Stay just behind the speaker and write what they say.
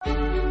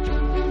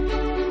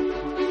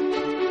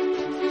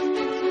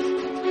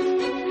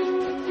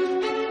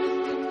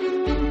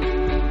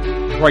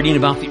writing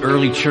about the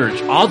early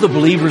church. All the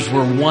believers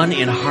were one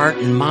in heart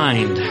and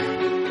mind.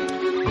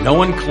 No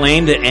one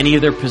claimed that any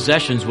of their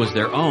possessions was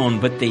their own,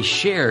 but they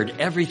shared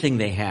everything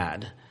they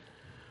had.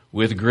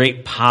 With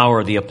great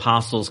power, the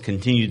apostles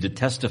continued to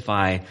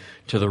testify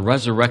to the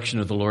resurrection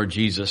of the Lord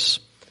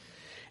Jesus.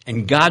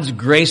 And God's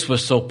grace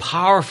was so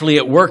powerfully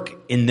at work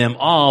in them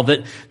all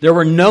that there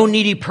were no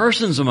needy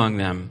persons among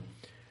them.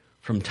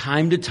 From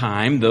time to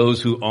time,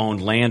 those who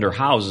owned land or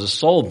houses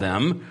sold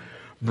them,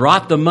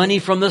 brought the money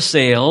from the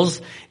sales,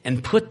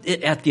 and put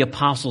it at the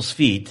apostles'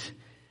 feet,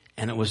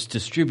 and it was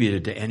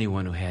distributed to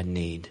anyone who had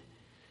need.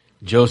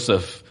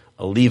 Joseph,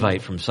 a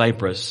Levite from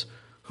Cyprus,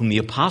 whom the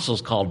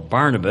apostles called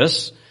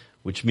Barnabas,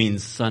 which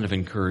means son of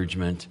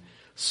encouragement,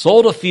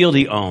 sold a field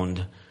he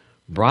owned,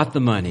 brought the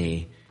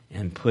money,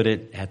 and put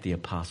it at the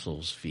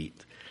apostles' feet.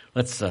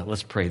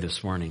 Let's pray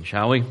this morning,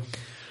 shall we?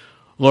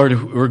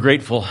 Lord, we're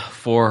grateful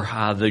for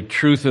the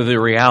truth of the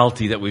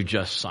reality that we've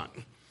just sung.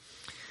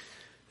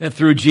 That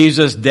through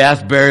Jesus'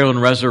 death, burial,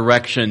 and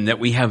resurrection, that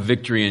we have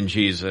victory in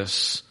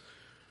Jesus.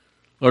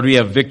 Lord, we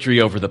have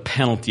victory over the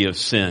penalty of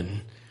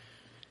sin.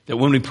 That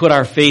when we put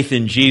our faith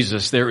in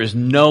Jesus, there is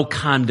no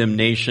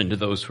condemnation to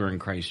those who are in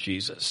Christ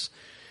Jesus.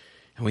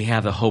 And we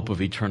have the hope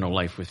of eternal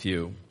life with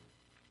you.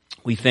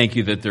 We thank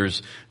you that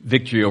there's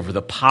victory over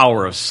the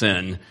power of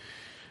sin.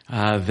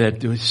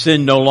 That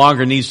sin no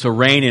longer needs to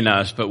reign in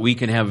us, but we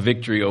can have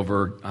victory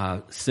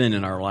over sin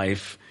in our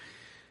life.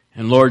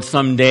 And Lord,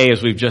 someday,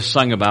 as we've just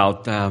sung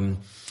about,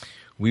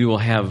 we will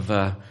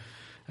have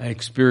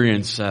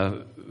experience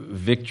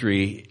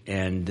victory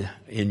and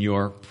in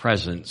your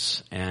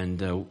presence,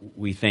 and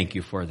we thank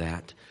you for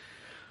that.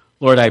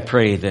 Lord, I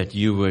pray that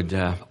you would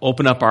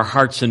open up our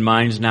hearts and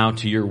minds now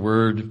to your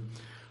word.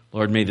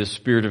 Lord, may the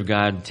Spirit of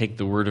God take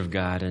the word of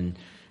God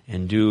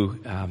and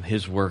do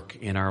his work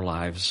in our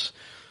lives.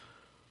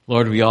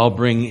 Lord, we all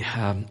bring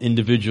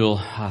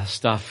individual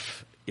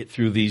stuff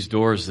through these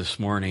doors this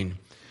morning.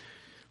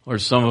 Lord,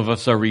 some of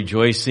us are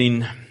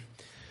rejoicing.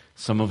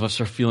 Some of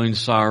us are feeling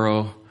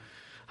sorrow.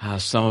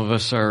 Some of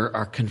us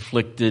are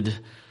conflicted.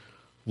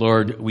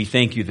 Lord, we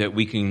thank you that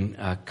we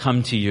can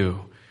come to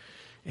you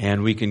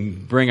and we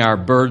can bring our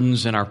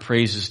burdens and our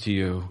praises to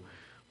you.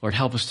 Lord,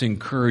 help us to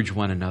encourage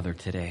one another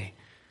today.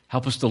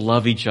 Help us to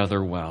love each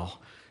other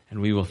well.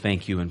 And we will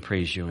thank you and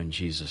praise you in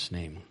Jesus'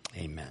 name.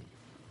 Amen.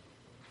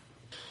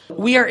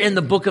 We are in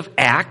the book of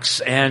Acts,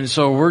 and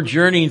so we're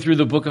journeying through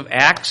the book of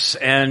Acts,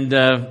 and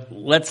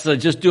let's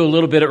just do a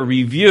little bit of a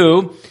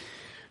review,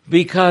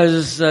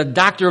 because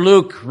Dr.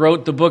 Luke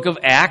wrote the book of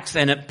Acts,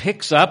 and it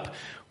picks up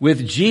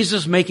with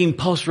Jesus making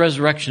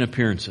post-resurrection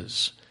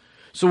appearances.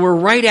 So we're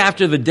right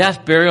after the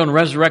death, burial, and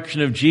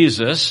resurrection of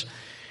Jesus,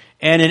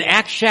 and in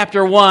Acts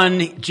chapter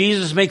 1,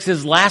 Jesus makes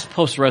his last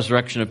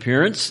post-resurrection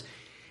appearance.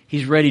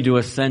 He's ready to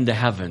ascend to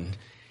heaven,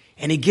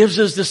 and he gives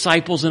his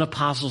disciples and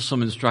apostles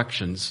some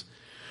instructions.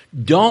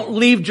 Don't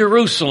leave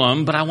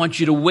Jerusalem, but I want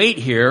you to wait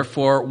here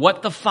for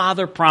what the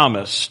Father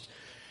promised.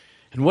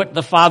 And what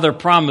the Father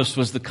promised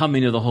was the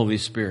coming of the Holy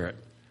Spirit.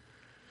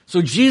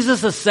 So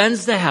Jesus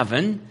ascends to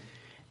heaven,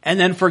 and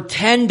then for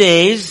 10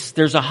 days,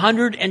 there's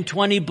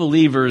 120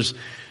 believers.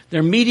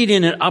 They're meeting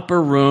in an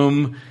upper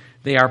room.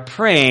 They are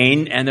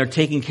praying, and they're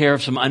taking care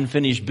of some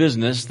unfinished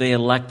business. They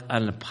elect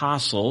an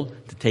apostle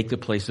to take the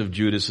place of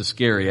Judas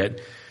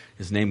Iscariot.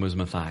 His name was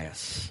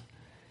Matthias.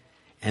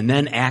 And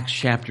then Acts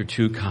chapter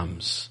 2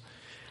 comes.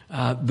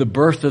 The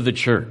birth of the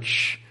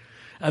church.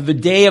 The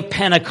day of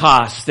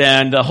Pentecost,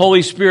 and the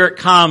Holy Spirit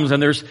comes,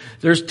 and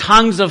there's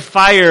tongues of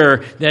fire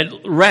that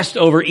rest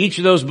over each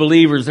of those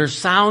believers. There's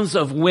sounds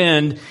of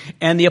wind,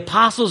 and the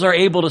apostles are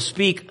able to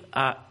speak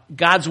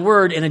God's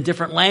word in a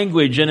different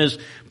language. And as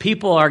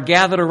people are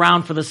gathered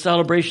around for the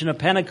celebration of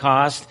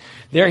Pentecost,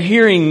 they're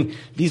hearing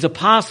these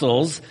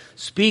apostles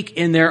speak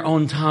in their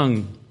own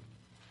tongue.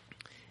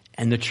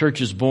 And the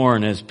church is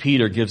born as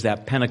Peter gives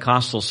that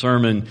Pentecostal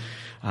sermon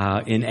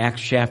in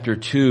Acts chapter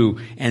 2,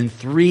 and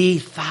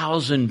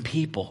 3,000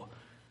 people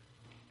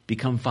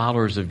become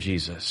followers of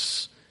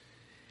Jesus.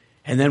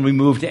 And then we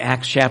move to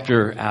Acts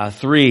chapter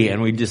 3,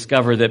 and we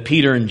discover that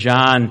Peter and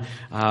John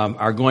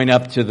are going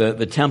up to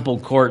the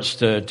temple courts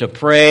to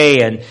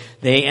pray, and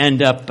they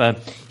end up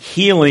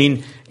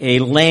healing a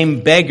lame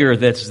beggar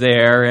that's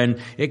there, and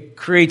it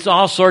creates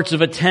all sorts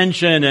of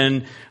attention.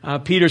 And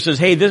Peter says,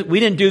 hey, we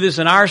didn't do this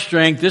in our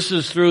strength. This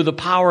is through the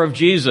power of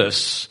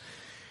Jesus.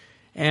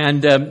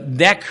 And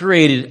that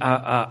created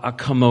a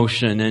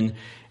commotion. And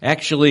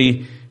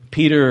actually,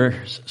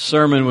 Peter's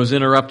sermon was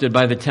interrupted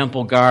by the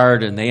temple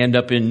guard, and they end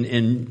up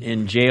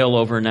in jail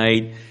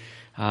overnight.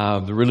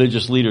 The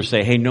religious leaders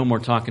say, hey, no more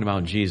talking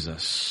about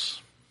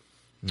Jesus.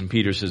 And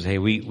Peter says, hey,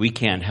 we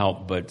can't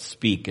help but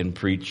speak and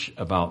preach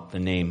about the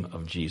name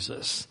of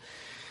Jesus.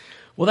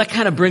 Well, that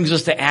kind of brings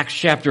us to Acts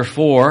chapter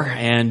 4,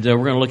 and we're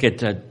going to look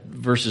at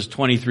verses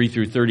 23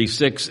 through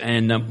 36,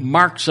 and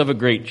marks of a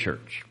great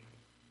church.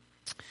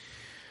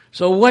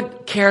 So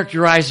what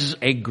characterizes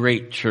a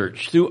great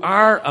church? Through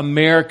our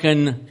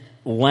American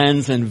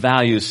lens and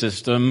value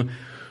system,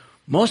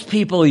 most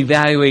people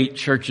evaluate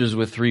churches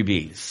with 3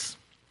 B's.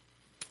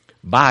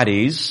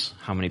 Bodies,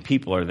 how many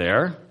people are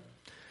there?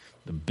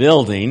 The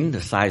building,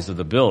 the size of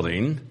the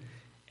building,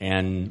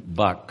 and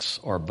bucks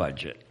or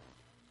budget.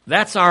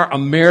 That's our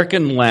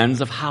American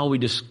lens of how we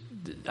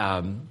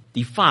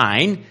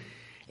define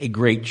a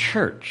great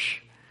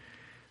church.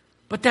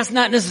 But that's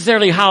not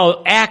necessarily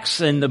how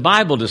Acts in the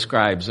Bible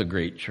describes a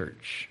great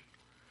church.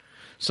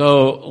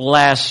 So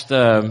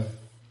a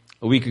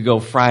week ago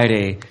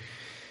Friday,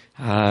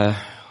 when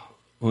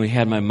we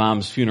had my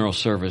mom's funeral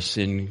service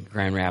in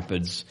Grand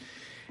Rapids,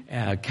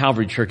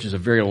 Calvary Church is a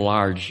very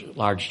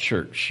large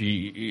church.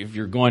 If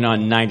you're going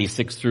on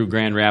 96 through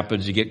Grand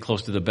Rapids, you get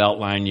close to the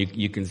Beltline,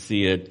 you can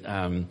see it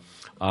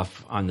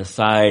off on the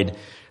side,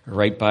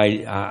 right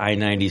by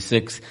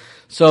I-96.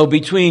 So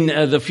between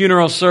the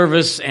funeral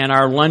service and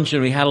our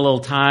luncheon, we had a little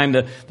time.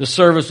 The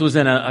service was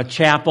in a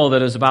chapel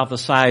that is about the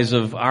size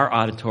of our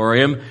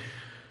auditorium.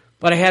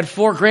 But I had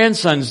 4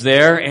 grandsons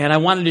there, and I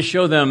wanted to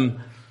show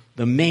them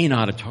the main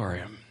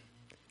auditorium.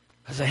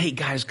 I said, hey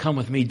guys, come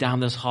with me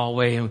down this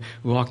hallway. And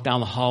we walked down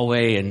the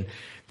hallway, and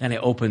then I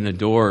opened the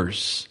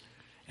doors,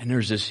 and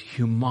there's this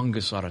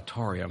humongous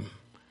auditorium.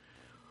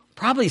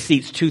 Probably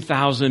seats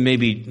 2,000,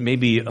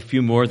 maybe a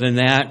few more than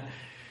that.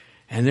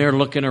 And they're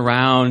looking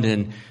around,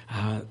 and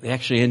they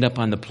actually end up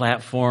on the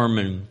platform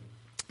and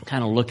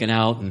kind of looking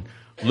out. And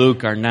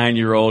Luke, our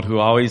 9-year-old, who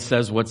always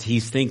says what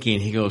he's thinking,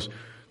 he goes,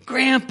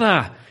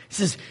 Grandpa, he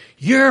says,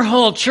 your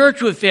whole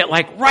church would fit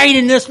like right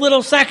in this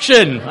little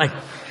section. Like,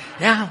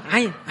 yeah,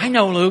 I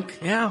know, Luke.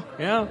 Yeah.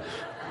 And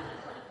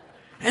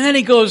then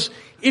he goes,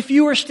 if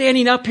you were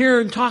standing up here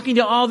and talking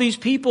to all these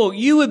people,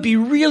 you would be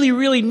really,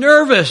 really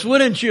nervous,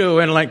 wouldn't you?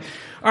 And like,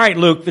 all right,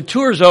 Luke, the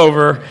tour's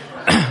over.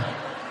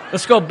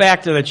 Let's go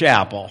back to the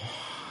chapel.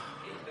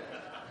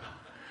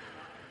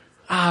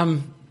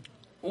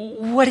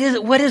 What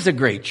is a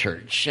great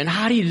church? And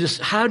how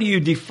do you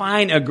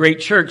define a great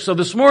church? So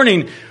this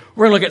morning,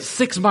 we're going to look at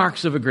 6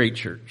 marks of a great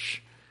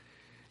church.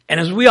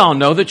 And as we all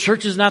know, the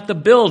church is not the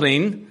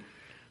building.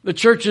 The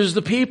church is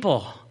the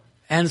people.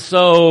 And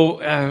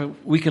so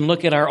we can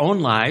look at our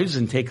own lives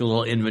and take a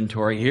little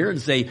inventory here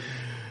and say,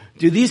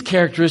 do these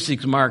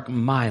characteristics mark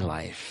my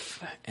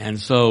life? And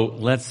so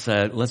let's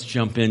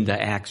jump into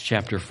Acts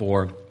chapter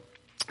 4.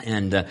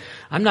 And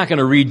I'm not going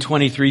to read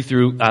 23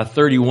 through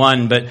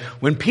 31, but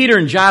when Peter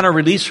and John are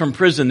released from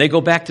prison, they go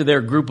back to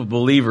their group of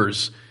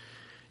believers.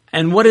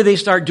 And what do they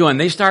start doing?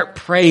 They start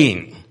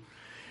praying.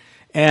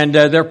 And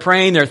they're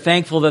praying. They're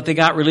thankful that they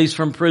got released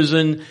from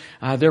prison.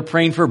 They're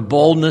praying for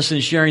boldness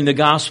in sharing the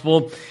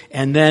gospel.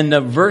 And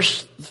then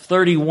verse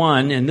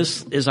 31, and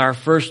this is our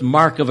first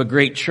mark of a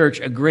great church.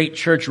 A great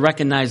church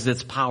recognizes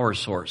its power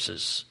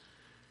sources.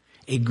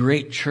 A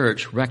great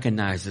church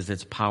recognizes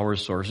its power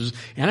sources.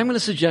 And I'm going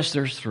to suggest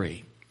there's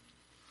 3.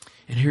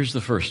 And here's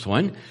the first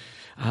one.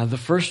 The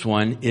first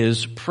one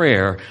is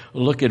prayer.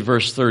 Look at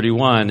verse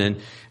 31,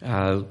 and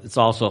it's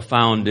also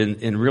found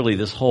in really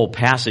this whole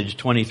passage,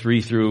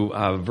 23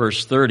 through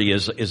verse 30,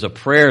 is a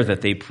prayer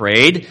that they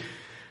prayed.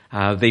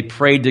 They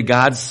prayed to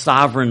God's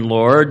sovereign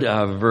Lord,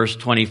 verse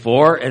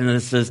 24, and then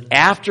it says,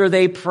 after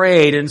they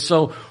prayed. And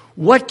so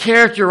what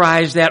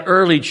characterized that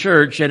early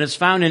church? And it's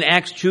found in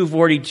Acts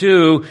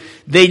 2:42.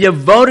 They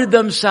devoted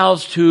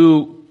themselves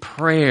to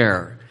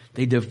prayer.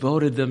 They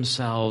devoted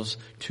themselves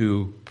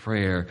to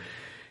prayer.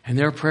 And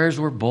their prayers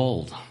were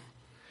bold,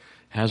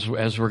 as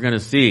we're going to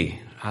see.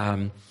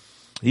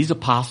 These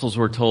apostles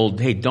were told,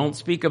 hey, don't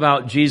speak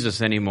about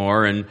Jesus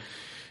anymore. And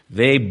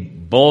they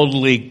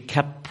boldly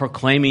kept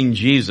proclaiming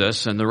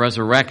Jesus and the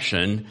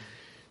resurrection.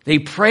 They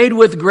prayed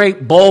with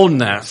great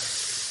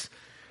boldness.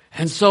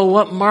 And so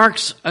what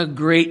marks a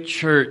great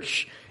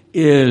church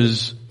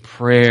is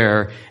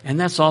prayer. And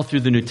that's all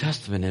through the New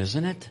Testament,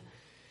 isn't it?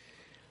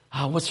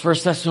 What's 1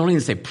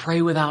 Thessalonians say?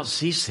 Pray without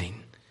ceasing.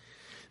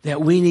 That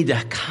we need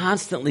to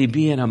constantly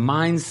be in a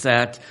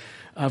mindset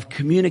of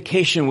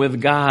communication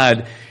with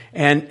God,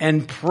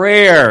 and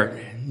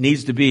prayer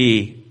needs to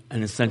be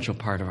an essential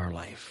part of our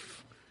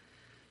life.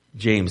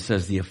 James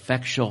says the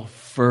effectual,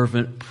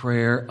 fervent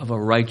prayer of a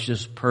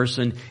righteous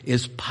person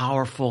is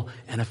powerful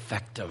and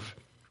effective.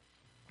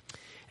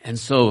 And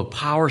so a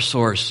power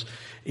source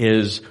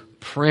is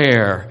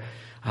prayer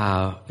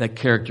that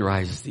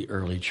characterizes the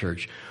early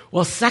church.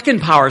 Well,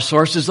 second power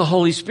source is the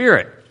Holy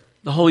Spirit.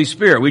 The Holy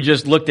Spirit. We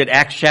just looked at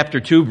Acts chapter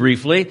 2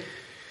 briefly.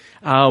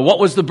 What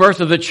was the birth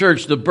of the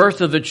church? The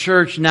birth of the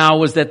church now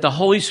was that the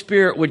Holy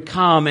Spirit would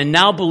come, and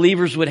now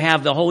believers would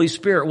have the Holy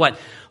Spirit,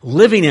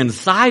 living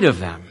inside of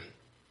them.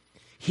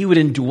 He would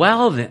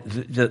indwell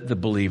the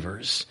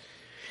believers.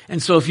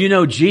 And so if you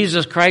know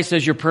Jesus Christ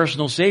as your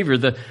personal Savior,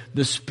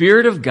 the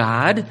Spirit of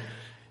God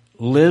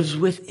lives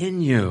within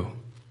you.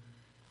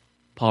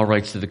 Paul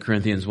writes to the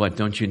Corinthians,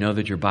 don't you know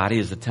that your body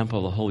is the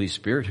temple of the Holy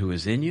Spirit who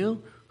is in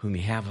you, whom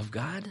you have of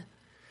God?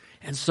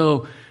 And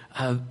so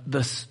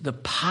the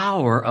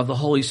power of the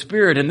Holy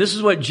Spirit, and this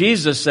is what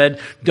Jesus said,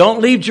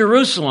 don't leave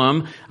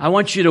Jerusalem. I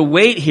want you to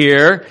wait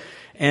here,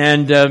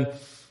 and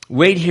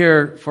wait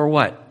here for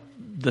what?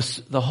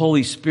 The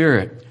Holy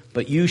Spirit.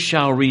 But you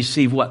shall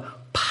receive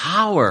what?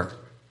 Power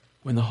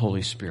when the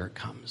Holy Spirit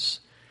comes.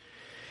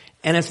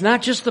 And it's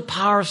not just the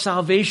power of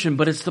salvation,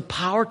 but it's the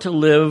power to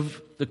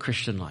live the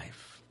Christian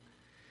life.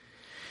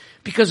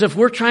 Because if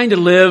we're trying to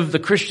live the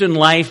Christian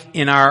life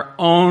in our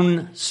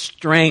own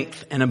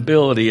strength and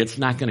ability, it's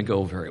not going to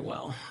go very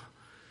well.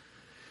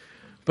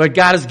 But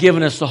God has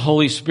given us the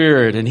Holy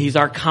Spirit, and He's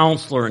our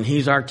counselor, and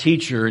He's our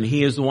teacher, and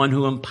He is the one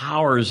who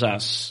empowers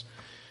us.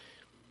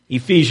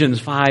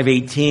 Ephesians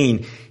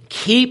 5:18,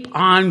 keep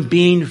on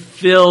being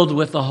filled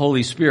with the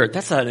Holy Spirit.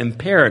 That's an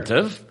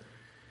imperative.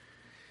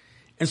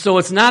 And so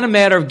it's not a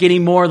matter of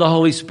getting more of the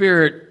Holy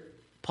Spirit.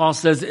 Paul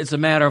says it's a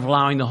matter of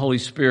allowing the Holy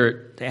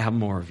Spirit to have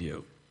more of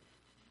you.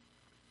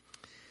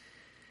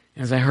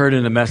 As I heard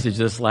in a message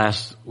this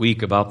last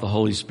week about the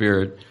Holy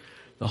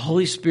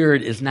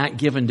Spirit is not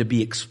given to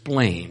be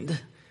explained.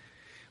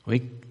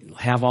 We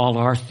have all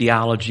our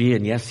theology,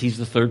 and yes, He's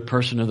the third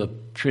person of the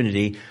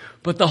Trinity,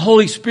 but the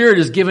Holy Spirit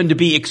is given to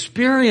be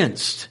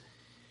experienced.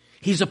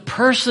 He's a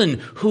person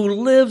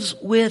who lives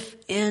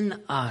within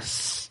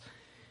us.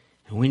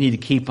 And we need to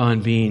keep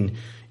on being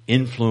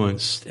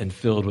influenced and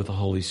filled with the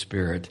Holy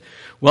Spirit.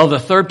 Well, the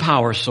third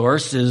power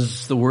source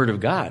is the Word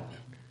of God.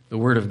 The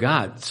Word of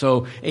God.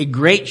 So a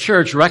great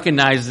church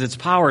recognizes its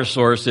power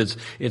source.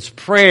 It's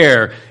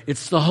prayer.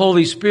 It's the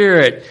Holy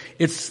Spirit.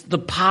 It's the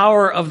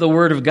power of the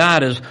Word of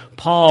God, as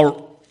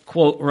Paul,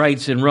 quote,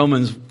 writes in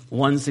Romans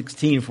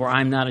 1:16, for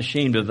I'm not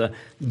ashamed of the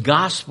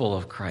gospel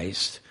of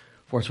Christ.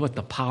 For it's what?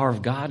 The power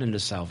of God into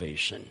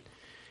salvation.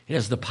 It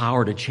has the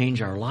power to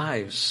change our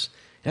lives.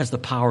 It has the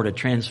power to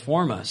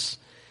transform us.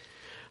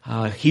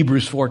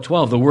 Hebrews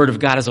 4:12, the Word of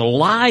God is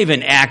alive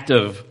and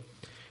active,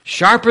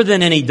 sharper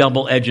than any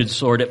double-edged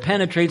sword. It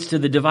penetrates to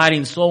the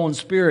dividing soul and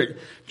spirit,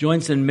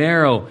 joints and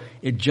marrow.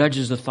 It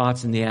judges the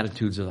thoughts and the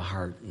attitudes of the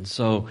heart. And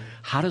so,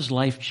 how does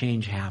life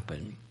change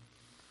happen?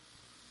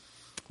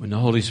 When the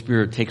Holy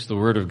Spirit takes the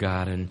Word of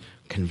God and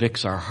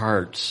convicts our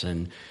hearts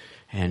and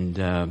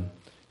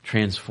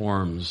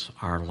transforms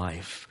our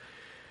life.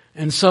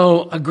 And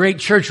so a great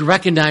church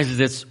recognizes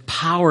its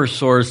power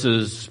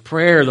sources,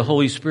 prayer, the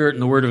Holy Spirit,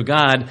 and the Word of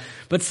God.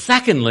 But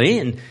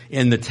secondly,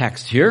 in the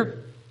text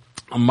here,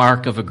 a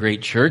mark of a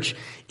great church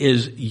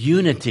is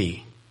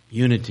unity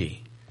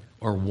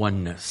or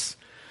oneness.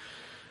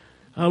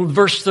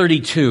 Verse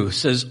 32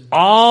 says,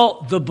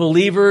 all the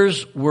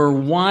believers were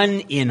one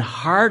in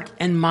heart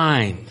and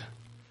mind.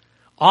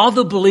 All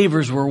the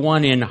believers were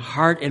one in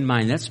heart and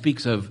mind. That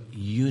speaks of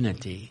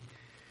unity.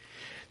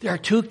 There are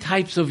two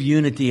types of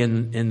unity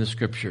in the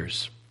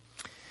Scriptures.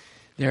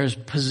 There's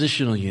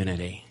positional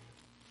unity.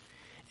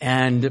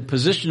 And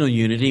positional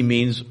unity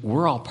means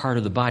we're all part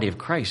of the body of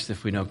Christ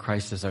if we know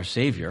Christ as our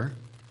Savior.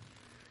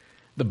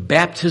 The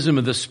baptism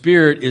of the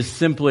Spirit is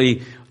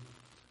simply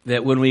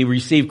that when we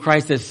receive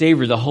Christ as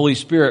Savior, the Holy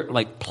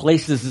Spirit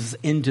places us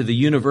into the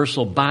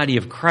universal body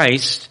of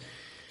Christ.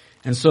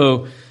 And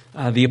so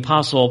the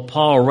Apostle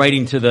Paul,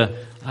 writing to the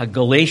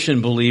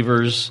Galatian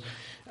believers,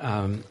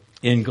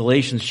 in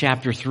Galatians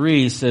chapter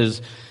 3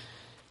 says,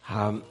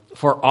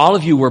 for all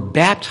of you were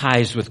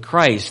baptized with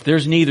Christ.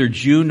 There's neither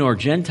Jew nor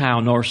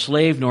Gentile, nor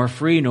slave nor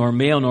free, nor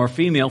male nor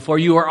female, for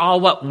you are all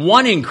what?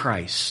 One in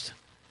Christ.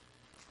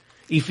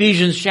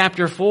 Ephesians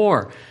chapter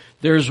 4,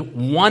 there's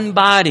one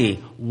body,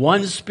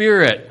 one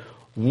Spirit,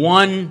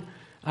 one,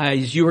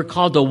 as you were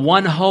called to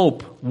one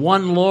hope,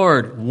 one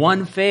Lord,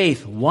 one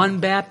faith,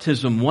 one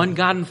baptism, one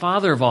God and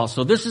Father of all.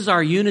 So this is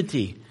our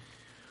unity.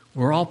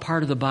 We're all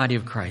part of the body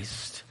of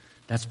Christ.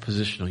 That's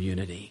positional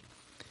unity.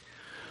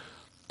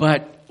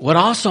 But what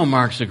also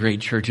marks a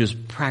great church is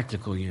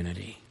practical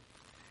unity.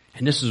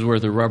 And this is where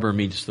the rubber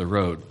meets the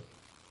road.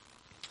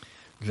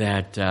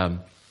 That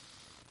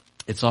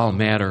it's all a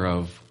matter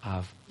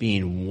of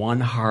being one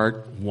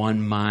heart,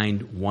 one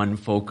mind, one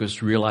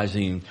focus,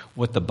 realizing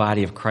what the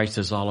body of Christ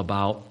is all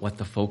about, what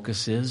the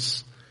focus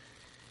is.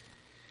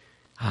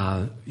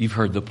 You've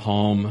heard the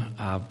poem,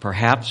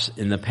 perhaps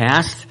in the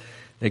past,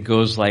 that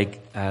goes like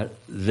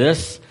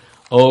this.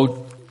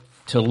 Oh,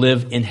 to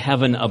live in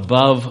heaven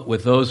above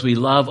with those we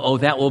love, oh,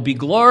 that will be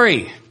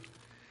glory.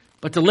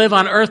 But to live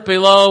on earth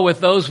below with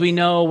those we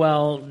know,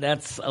 well,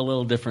 that's a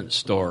little different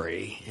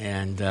story.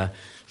 And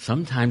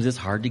sometimes it's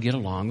hard to get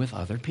along with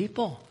other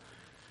people.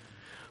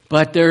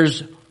 But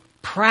there's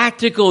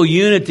practical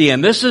unity,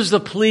 and this is the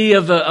plea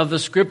of the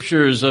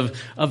Scriptures, of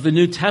the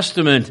New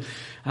Testament.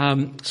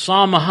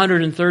 Psalm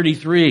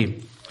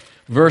 133,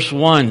 verse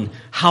 1,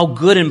 how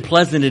good and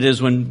pleasant it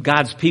is when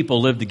God's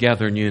people live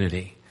together in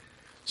unity.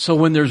 So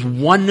when there's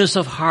oneness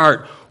of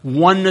heart,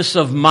 oneness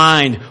of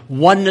mind,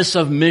 oneness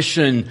of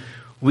mission,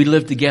 we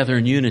live together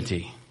in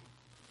unity.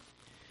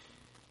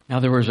 Now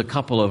there was a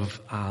couple of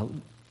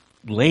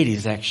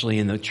ladies actually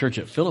in the church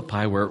at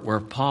Philippi where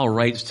Paul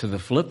writes to the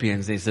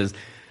Philippians. He says,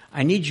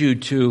 I need you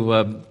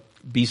to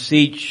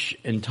beseech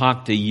and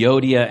talk to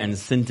Euodia and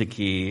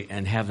Syntyche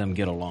and have them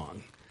get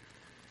along.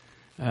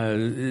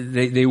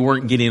 They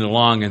weren't getting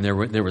along, and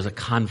there was a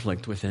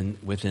conflict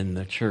within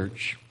the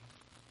church.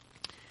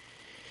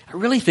 I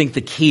really think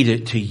the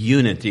key to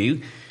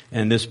unity,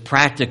 and this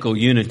practical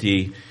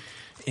unity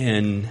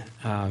in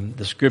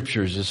the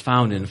Scriptures, is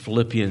found in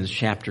Philippians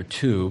chapter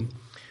 2,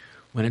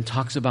 when it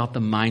talks about the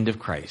mind of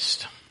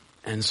Christ.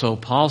 And so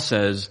Paul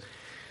says,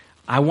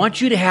 I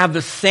want you to have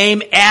the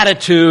same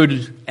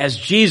attitude as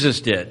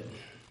Jesus did.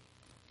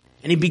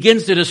 And he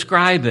begins to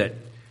describe it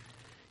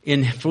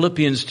in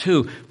Philippians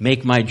 2.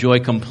 Make my joy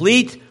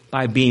complete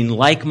by being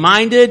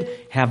like-minded,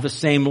 have the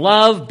same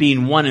love,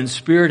 being one in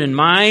spirit and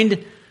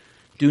mind.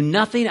 Do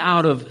nothing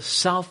out of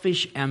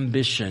selfish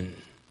ambition.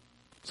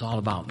 It's all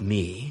about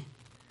me.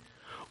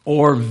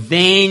 Or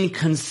vain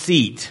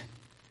conceit.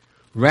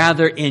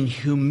 Rather, in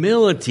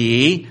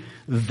humility,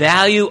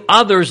 value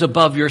others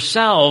above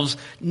yourselves,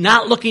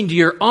 not looking to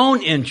your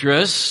own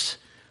interests,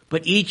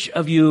 but each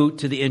of you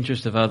to the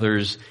interest of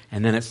others.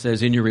 And then it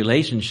says, in your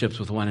relationships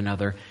with one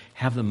another,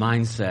 have the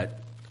mindset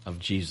of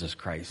Jesus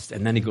Christ.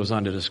 And then he goes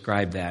on to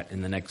describe that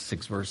in the next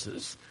 6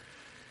 verses.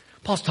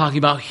 Paul's talking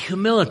about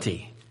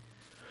humility.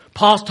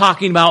 Paul's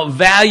talking about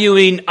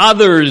valuing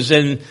others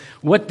and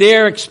what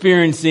they're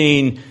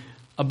experiencing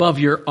above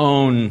your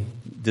own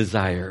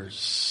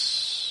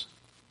desires.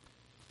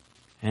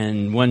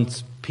 And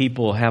once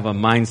people have a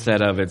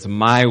mindset of it's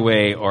my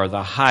way or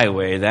the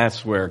highway,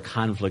 that's where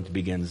conflict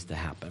begins to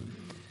happen.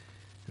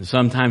 And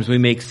sometimes we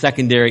make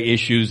secondary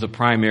issues the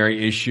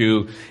primary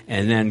issue,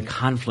 and then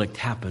conflict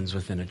happens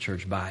within a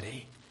church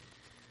body.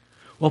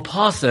 Well,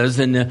 Paul says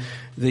in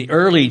the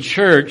early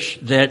church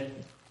that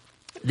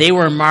they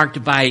were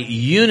marked by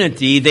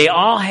unity. They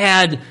all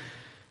had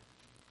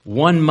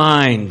one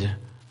mind,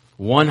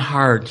 one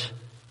heart,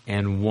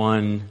 and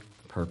one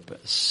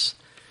purpose.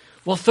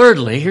 Well,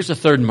 thirdly, here's a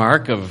third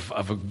mark of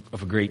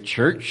a great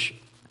church.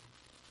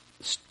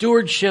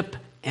 Stewardship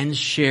and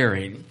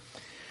sharing.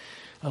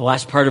 The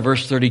last part of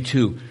verse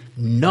 32.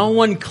 No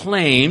one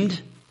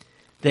claimed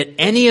that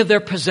any of their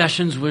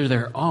possessions were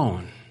their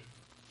own,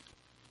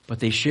 but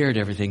they shared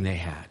everything they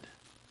had.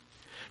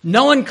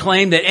 No one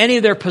claimed that any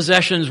of their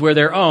possessions were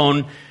their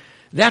own.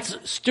 That's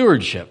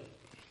stewardship.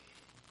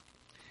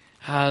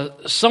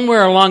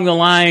 Somewhere along the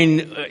line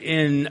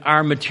in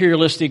our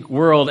materialistic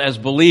world as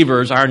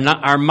believers,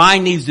 our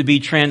mind needs to be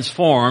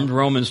transformed,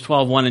 Romans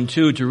 12:1 and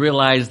 2, to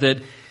realize that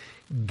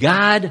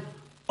God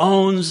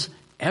owns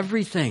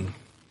everything.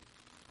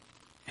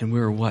 And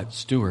we're what?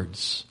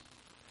 Stewards.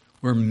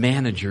 We're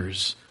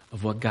managers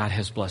of what God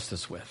has blessed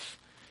us with.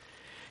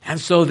 And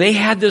so they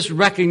had this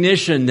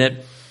recognition that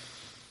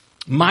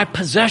my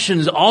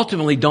possessions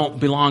ultimately don't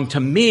belong to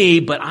me,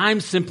 but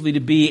I'm simply to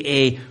be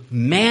a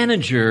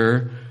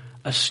manager,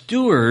 a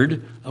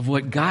steward of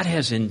what God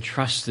has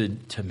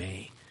entrusted to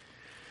me.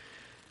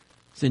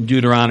 It's in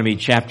Deuteronomy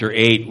chapter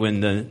 8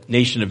 when the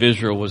nation of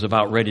Israel was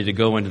about ready to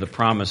go into the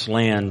promised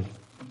land.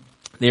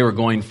 They were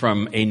going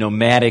from a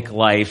nomadic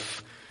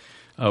life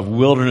of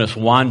wilderness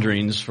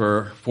wanderings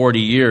for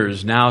 40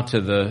 years now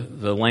to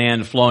the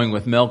land flowing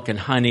with milk and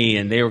honey,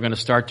 and they were going to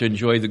start to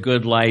enjoy the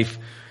good life,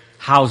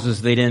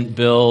 houses they didn't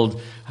build,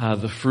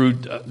 the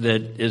fruit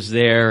that is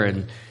there,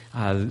 and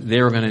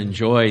they were going to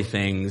enjoy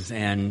things.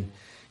 And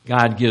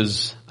God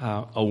gives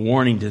a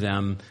warning to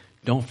them,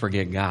 don't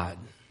forget God.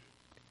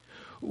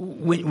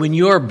 When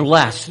you're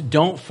blessed,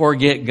 don't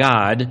forget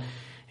God.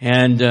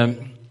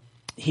 And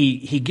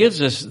he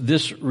gives us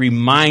this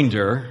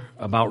reminder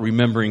about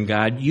remembering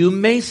God. You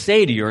may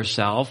say to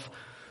yourself,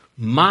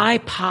 my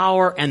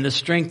power and the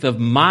strength of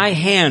my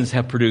hands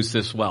have produced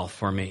this wealth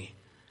for me.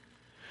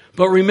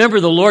 But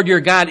remember the Lord your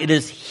God, it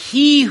is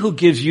He who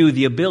gives you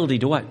the ability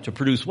to what? To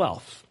produce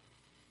wealth.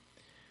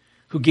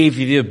 Who gave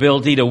you the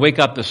ability to wake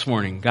up this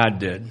morning? God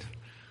did.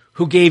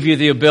 Who gave you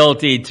the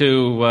ability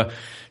to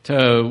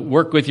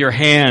work with your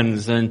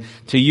hands and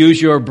to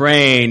use your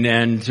brain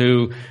and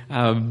to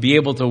be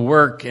able to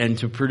work and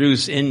to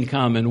produce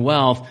income and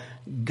wealth?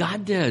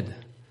 God did.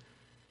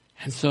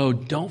 And so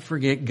don't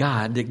forget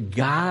God, that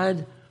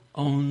God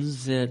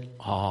owns it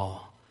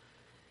all.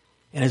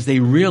 And as they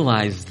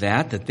realized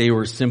that they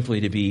were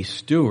simply to be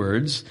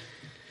stewards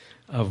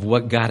of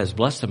what God has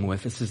blessed them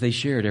with, it says they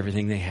shared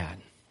everything they had.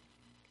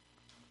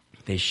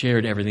 They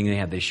shared everything they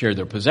had. They shared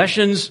their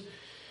possessions.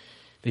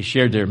 They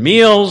shared their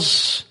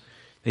meals.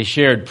 They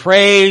shared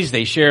praise.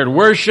 They shared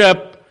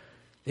worship.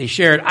 They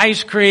shared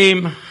ice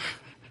cream.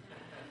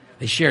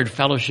 They shared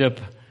fellowship.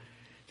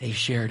 They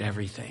shared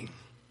everything.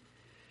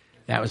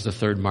 That was the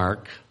third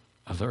mark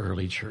of the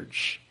early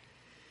church.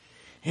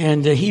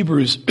 And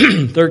Hebrews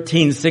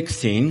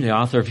 13:16, the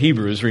author of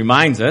Hebrews,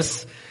 reminds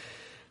us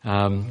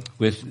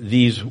with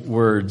these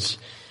words.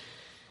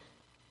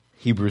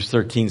 Hebrews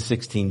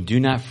 13:16, do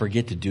not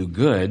forget to do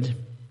good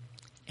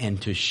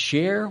and to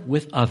share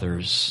with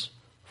others,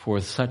 for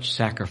with such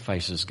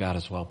sacrifices God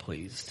is well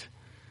pleased.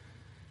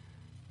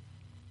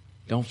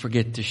 Don't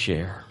forget to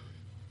share.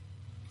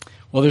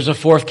 Well, there's a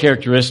fourth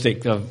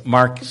characteristic of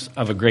marks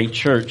of a great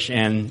church,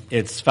 and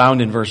it's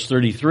found in verse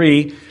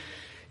 33.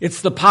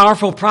 It's the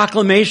powerful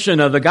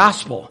proclamation of the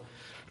gospel.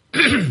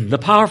 The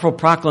powerful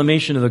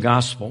proclamation of the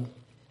gospel.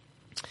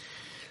 It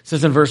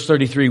says in verse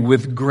 33,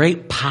 with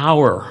great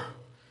power,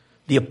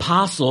 the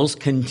apostles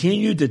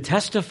continued to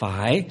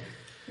testify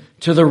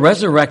to the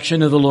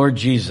resurrection of the Lord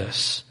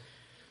Jesus.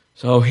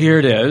 So here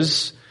it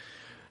is.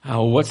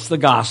 What's the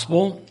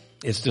gospel?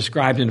 It's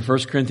described in 1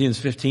 Corinthians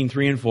 15,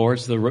 3 and 4.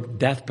 It's the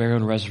death, burial,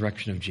 and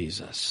resurrection of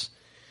Jesus.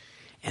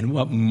 And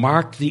what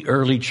marked the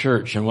early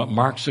church and what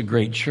marks a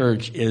great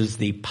church is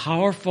the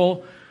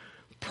powerful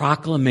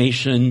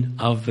proclamation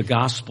of the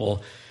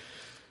gospel.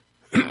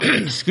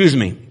 Excuse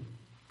me.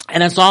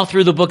 And it's all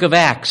through the book of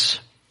Acts.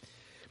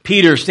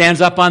 Peter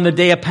stands up on the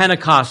day of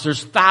Pentecost.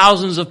 There's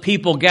thousands of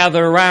people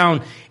gathered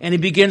around, and he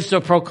begins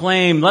to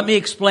proclaim, let me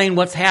explain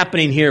what's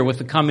happening here with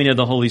the coming of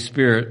the Holy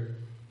Spirit.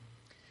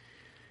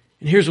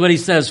 And here's what he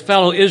says,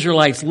 fellow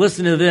Israelites,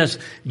 listen to this.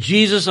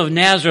 Jesus of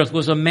Nazareth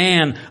was a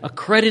man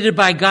accredited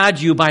by God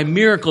to you by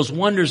miracles,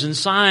 wonders, and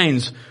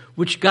signs,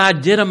 which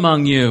God did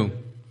among you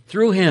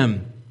through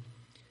him.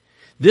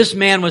 This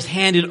man was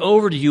handed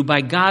over to you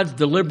by God's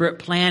deliberate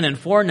plan and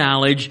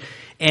foreknowledge,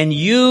 and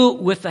you,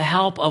 with the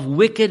help of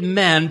wicked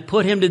men,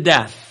 put him to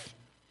death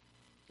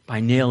by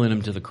nailing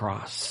him to the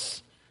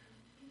cross.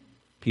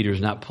 Peter's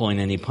not pulling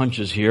any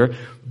punches here,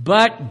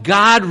 but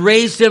God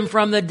raised him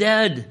from the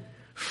dead,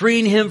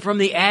 freeing him from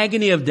the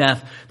agony of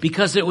death,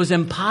 because it was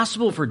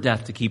impossible for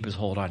death to keep his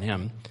hold on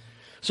him.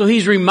 So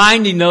he's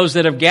reminding those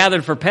that have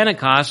gathered for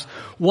Pentecost,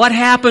 what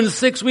happened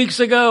 6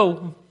 weeks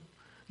ago?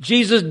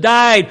 Jesus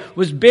died,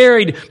 was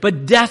buried,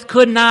 but death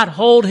could not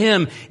hold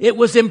him. It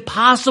was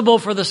impossible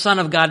for the Son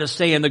of God to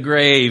stay in the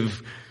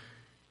grave.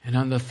 And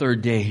on the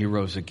third day, he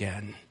rose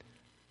again.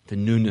 The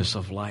newness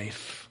of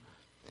life.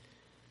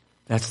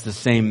 That's the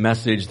same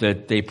message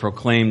that they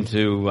proclaimed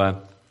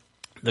to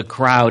the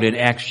crowd in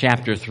Acts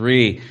chapter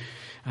 3.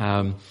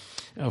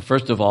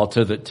 First of all,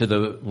 to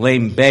the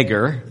lame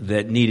beggar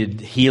that needed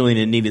healing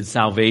and needed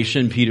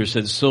salvation, Peter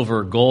said, silver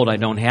or gold I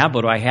don't have,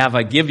 but what I have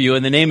I give you.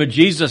 In the name of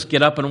Jesus,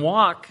 get up and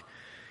walk.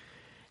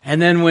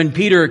 And then when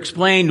Peter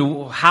explained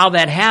how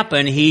that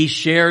happened, he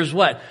shares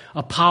what?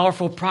 A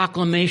powerful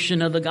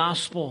proclamation of the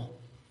gospel.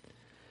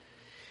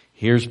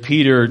 Here's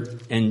Peter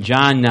and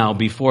John now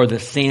before the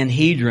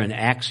Sanhedrin,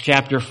 Acts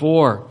chapter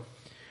 4,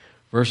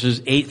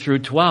 verses 8 through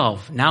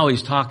 12. Now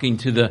he's talking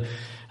to the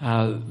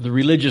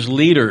religious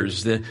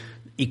leaders, the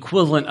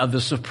equivalent of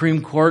the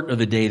Supreme Court of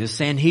the day. The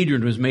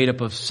Sanhedrin was made up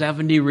of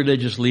 70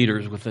 religious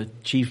leaders with the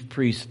chief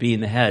priest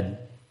being the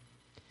head.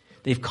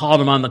 They've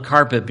called him on the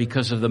carpet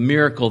because of the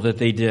miracle that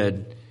they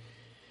did.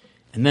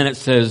 And then it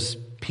says,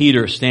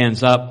 Peter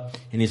stands up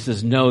and he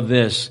says, know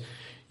this,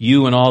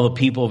 you and all the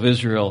people of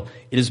Israel,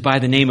 it is by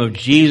the name of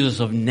Jesus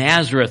of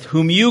Nazareth,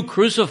 whom you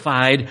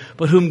crucified,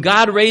 but whom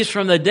God raised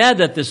from the dead,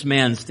 that this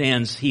man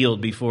stands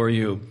healed before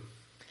you.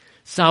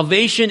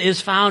 Salvation is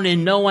found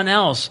in no one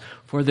else,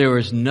 for there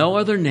is no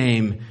other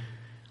name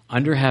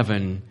under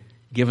heaven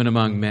given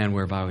among men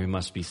whereby we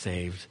must be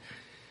saved.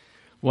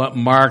 What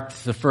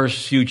marked the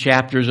first few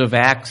chapters of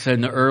Acts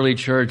and the early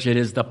church, it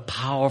is the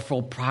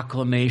powerful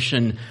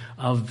proclamation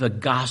of the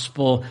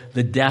gospel,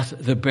 the death,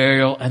 the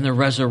burial, and the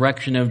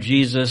resurrection of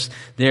Jesus.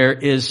 There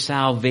is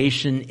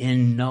salvation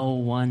in no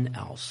one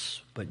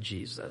else but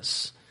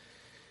Jesus.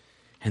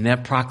 And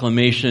that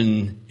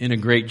proclamation in a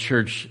great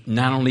church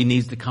not only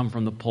needs to come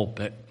from the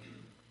pulpit,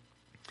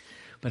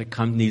 but it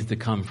needs to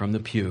come from the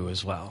pew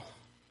as well.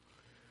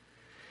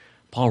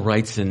 Paul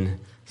writes in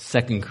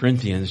 2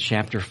 Corinthians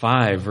chapter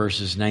 5,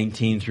 verses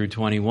 19 through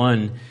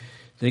 21,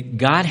 that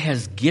God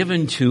has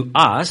given to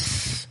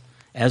us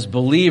as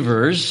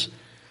believers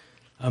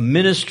a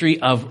ministry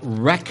of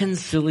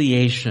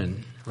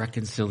reconciliation.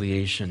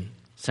 Reconciliation.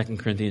 2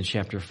 Corinthians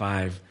chapter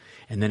 5.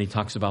 And then he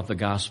talks about the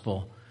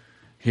gospel.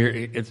 Here,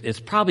 it's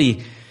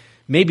probably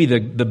maybe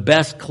the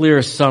best,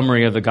 clearest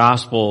summary of the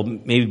gospel,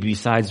 maybe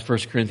besides 1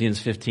 Corinthians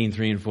 15,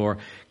 3 and 4.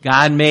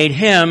 God made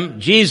him,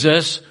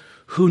 Jesus,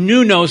 who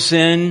knew no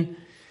sin,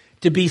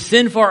 to be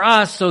sin for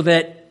us, so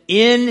that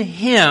in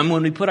him,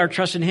 when we put our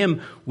trust in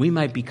him, we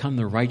might become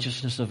the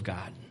righteousness of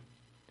God.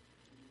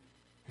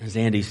 As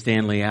Andy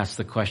Stanley asked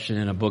the question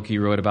in a book he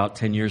wrote about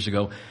 10 years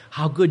ago,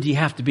 how good do you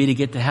have to be to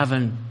get to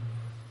heaven?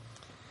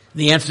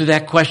 The answer to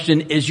that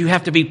question is you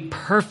have to be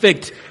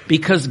perfect,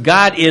 because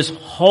God is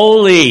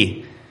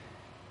holy.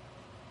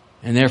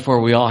 And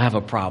therefore we all have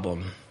a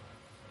problem.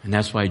 And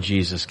that's why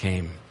Jesus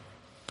came.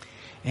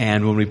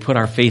 And when we put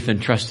our faith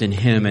and trust in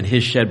him and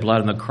his shed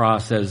blood on the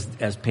cross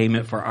as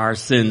payment for our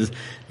sins,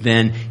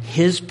 then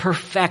his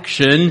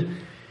perfection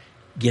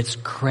gets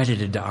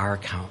credited to our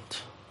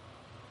account.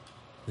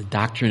 The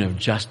doctrine of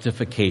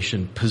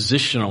justification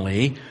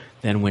positionally,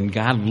 then when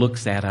God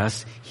looks at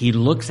us, he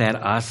looks at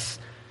us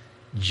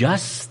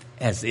just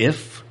as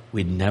if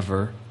we'd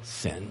never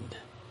sinned.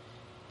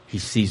 He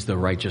sees the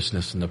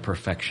righteousness and the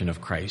perfection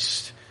of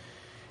Christ.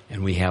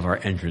 And we have our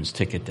entrance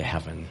ticket to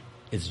heaven.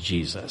 It's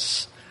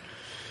Jesus.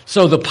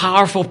 So the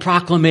powerful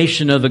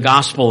proclamation of the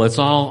gospel, it's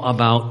all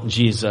about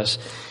Jesus.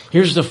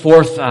 Here's the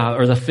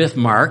fifth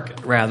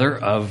mark,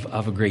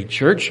 of a great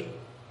church.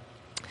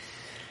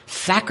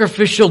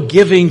 Sacrificial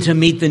giving to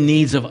meet the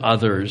needs of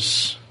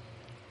others.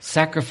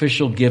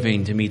 Sacrificial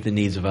giving to meet the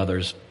needs of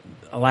others.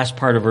 The last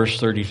part of verse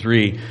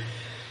 33.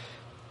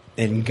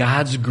 And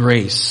God's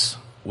grace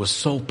was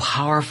so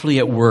powerfully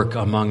at work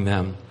among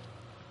them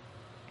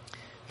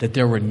that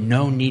there were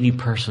no needy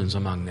persons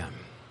among them.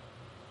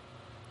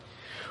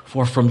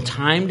 For from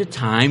time to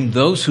time,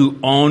 those who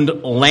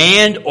owned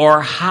land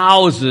or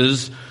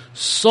houses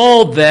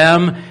sold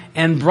them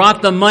and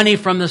brought the money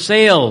from the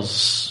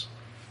sales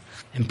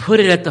and put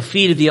it at the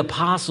feet of the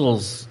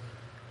apostles,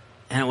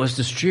 and it was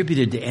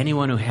distributed to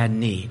anyone who had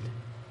need.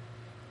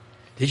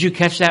 Did you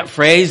catch that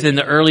phrase in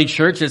the early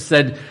church? It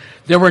said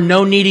there were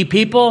no needy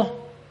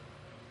people,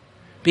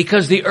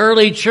 because the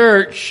early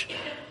church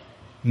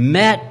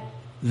met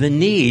the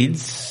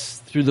needs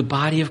through the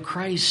body of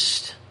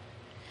Christ.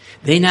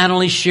 They not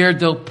only shared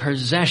their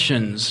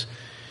possessions,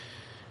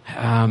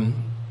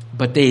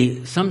 but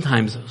they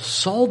sometimes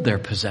sold their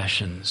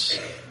possessions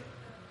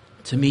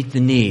to meet the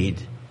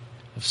need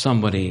of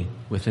somebody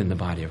within the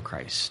body of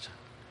Christ.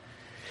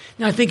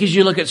 Now, I think as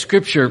you look at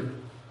Scripture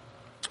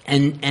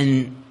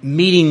and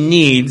meeting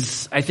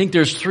needs, I think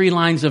there's 3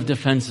 lines of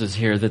defenses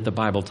here that the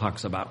Bible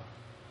talks about.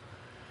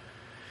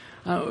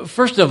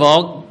 First of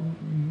all,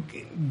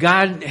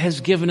 God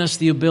has given us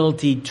the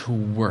ability to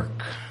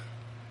work.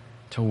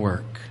 To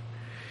work.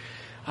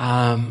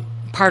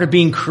 Part of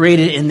being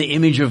created in the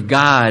image of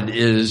God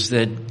is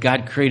that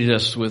God created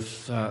us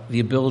with the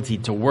ability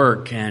to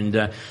work.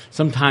 And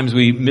sometimes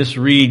we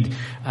misread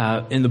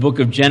in the book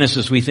of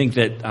Genesis. We think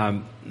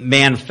that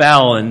man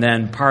fell, and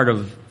then part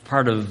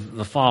of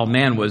the fall of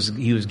man was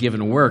he was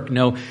given work.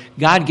 No,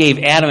 God gave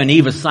Adam and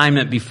Eve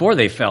assignment before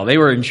they fell. They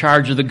were in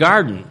charge of the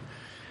garden.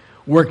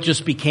 Work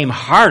just became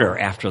harder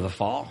after the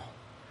fall.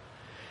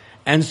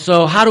 And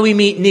so how do we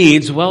meet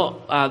needs?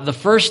 Well, the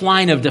first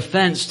line of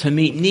defense to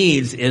meet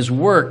needs is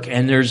work.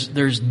 And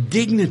there's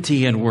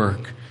dignity in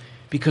work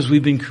because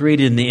we've been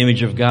created in the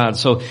image of God.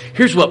 So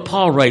here's what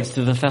Paul writes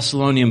to the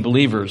Thessalonian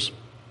believers.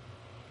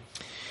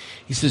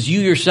 He says,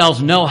 you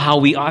yourselves know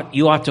how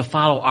you ought to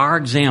follow our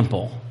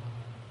example.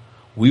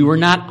 We were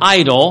not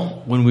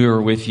idle when we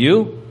were with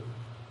you,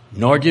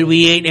 nor did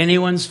we eat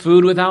anyone's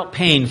food without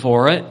paying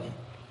for it.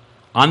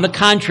 On the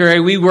contrary,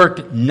 we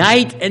worked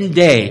night and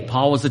day.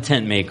 Paul was a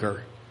tent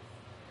maker,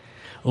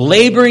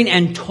 laboring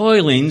and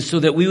toiling so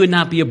that we would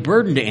not be a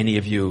burden to any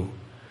of you.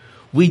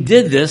 We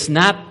did this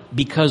not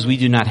because we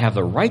do not have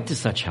the right to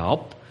such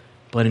help,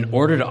 but in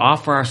order to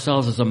offer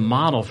ourselves as a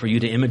model for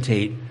you to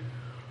imitate.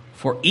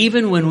 For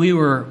even when we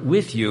were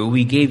with you,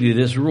 we gave you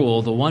this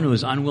rule: the one who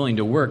is unwilling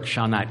to work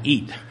shall not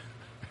eat.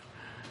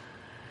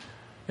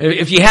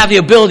 If you have the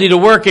ability to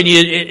work and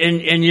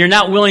you're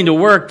not willing to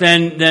work,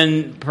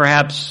 then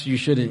perhaps you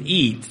shouldn't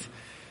eat.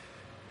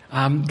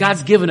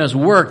 God's given us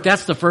work.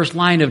 That's the first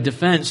line of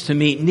defense to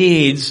meet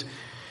needs.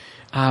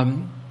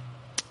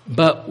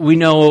 But we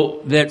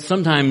know that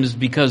sometimes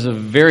because of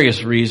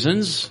various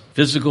reasons,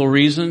 physical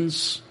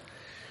reasons,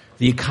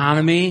 the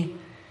economy,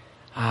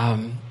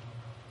 one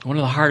of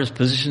the hardest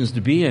positions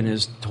to be in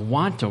is to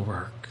want to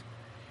work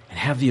and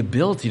have the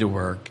ability to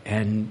work,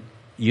 and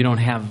you don't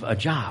have a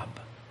job.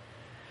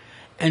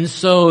 And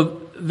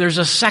so there's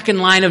a second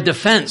line of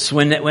defense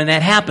when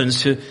that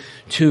happens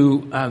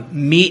to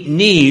meet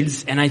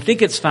needs. And I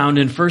think it's found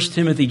in 1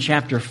 Timothy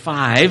chapter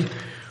 5,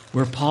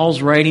 where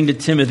Paul's writing to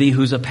Timothy,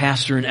 who's a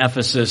pastor in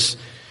Ephesus.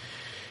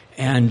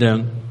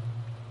 And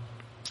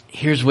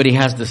here's what he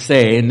has to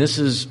say. And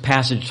this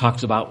passage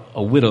talks about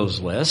a widow's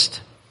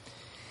list.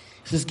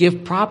 It says,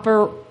 give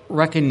proper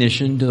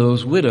recognition to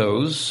those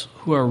widows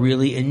who are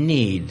really in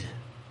need.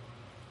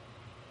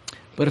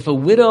 But if a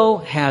widow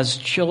has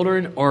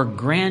children or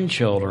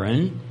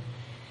grandchildren,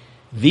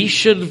 these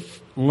should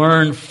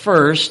learn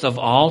first of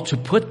all to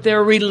put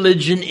their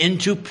religion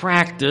into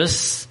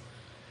practice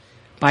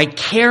by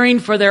caring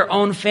for their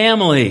own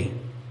family,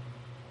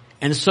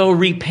 and so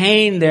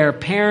repaying their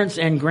parents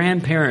and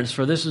grandparents,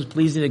 for this is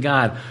pleasing to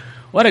God.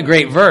 What a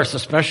great verse,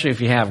 especially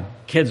if you have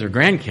kids or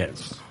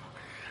grandkids.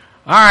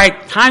 All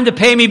right, time to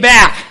pay me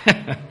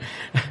back.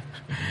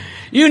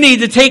 You need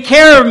to take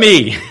care of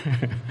me.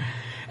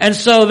 And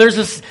so there's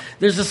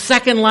a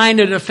second line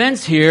of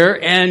defense here,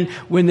 and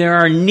when there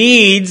are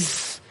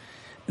needs,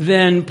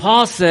 then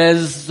Paul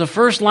says the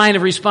first line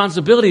of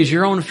responsibility is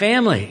your own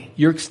family,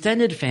 your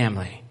extended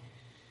family,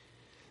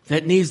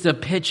 that needs to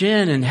pitch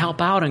in and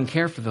help out and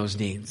care for those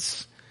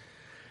needs.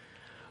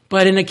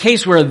 But in a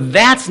case where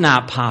that's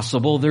not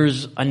possible,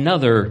 there's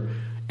another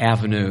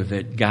avenue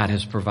that God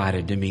has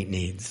provided to meet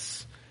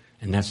needs,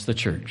 and that's the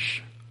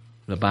church,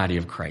 the body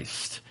of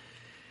Christ.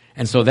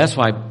 And so that's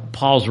why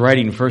Paul's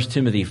writing 1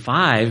 Timothy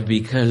 5,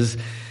 because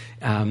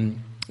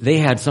they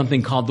had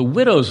something called the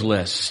widow's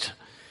list.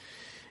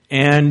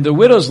 And the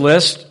widow's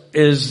list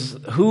is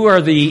who are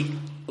the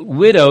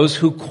widows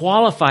who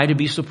qualify to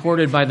be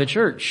supported by the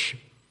church.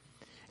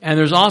 And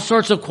there's all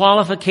sorts of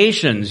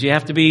qualifications. You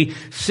have to be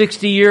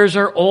 60 years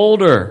or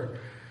older.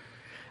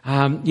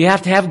 You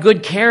have to have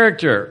good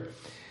character.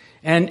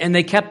 And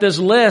they kept this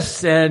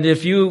list, and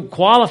if you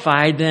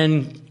qualified,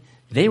 then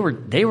they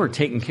were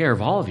taking care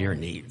of all of your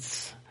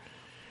needs.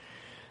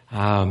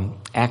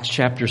 Acts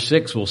chapter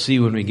 6, we'll see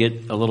when we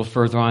get a little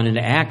further on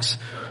into Acts.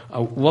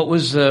 What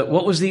was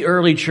the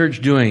early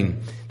church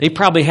doing? They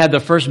probably had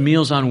the first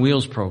Meals on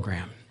Wheels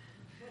program.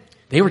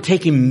 They were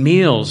taking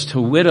meals to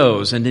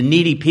widows and to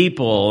needy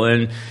people,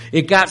 and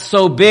it got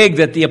so big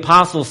that the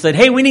apostles said,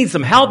 hey, we need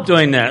some help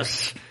doing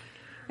this.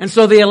 And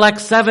so they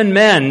elect 7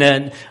 men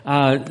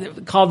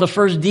that called the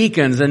first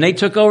deacons, and they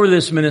took over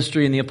this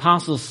ministry, and the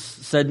apostles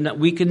said no,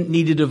 we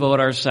need to devote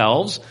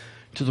ourselves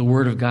to the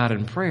Word of God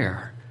and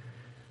prayer.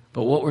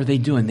 But what were they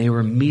doing? They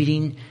were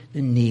meeting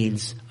the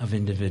needs of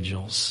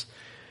individuals.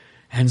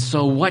 And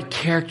so what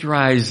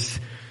characterized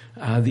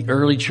the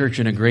early church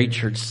and a great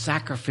church?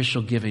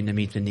 Sacrificial giving to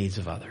meet the needs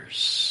of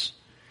others.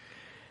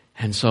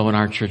 And so in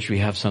our church we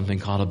have something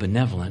called a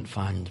benevolent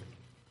fund.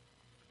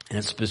 And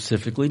it's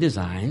specifically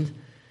designed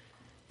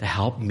to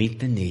help meet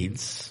the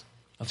needs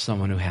of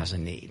someone who has a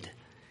need.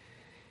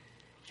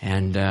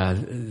 And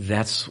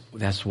that's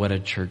what a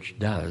church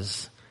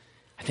does.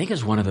 I think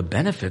is one of the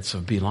benefits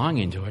of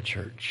belonging to a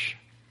church.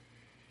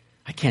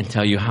 I can't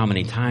tell you how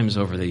many times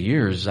over the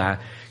years,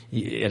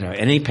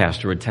 any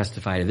pastor would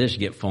testify to this. You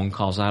get phone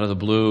calls out of the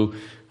blue,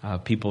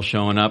 people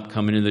showing up,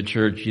 coming to the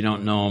church. You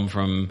don't know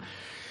them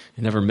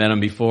you never met them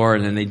before,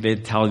 and then they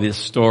tell this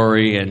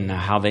story and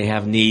how they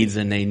have needs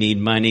and they need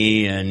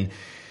money, and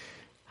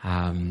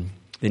then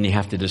you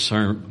have to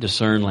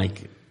discern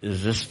like,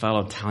 is this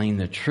fellow telling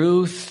the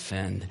truth?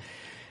 And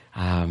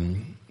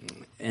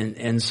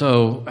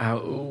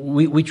so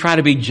we try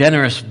to be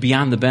generous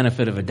beyond the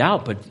benefit of a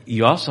doubt, but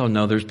you also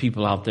know there's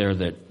people out there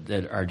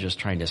that are just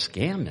trying to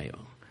scam you.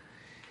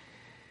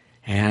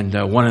 And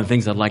one of the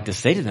things I'd like to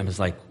say to them is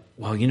like,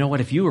 well, you know what?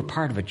 If you were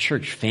part of a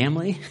church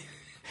family,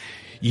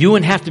 you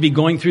wouldn't have to be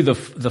going through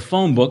the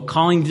phone book,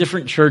 calling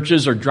different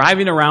churches or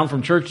driving around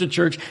from church to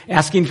church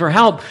asking for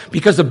help,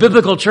 because a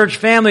biblical church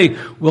family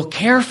will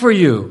care for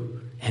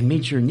you and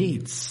meet your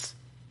needs.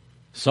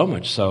 So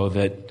much so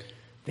that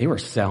they were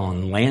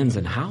selling lands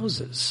and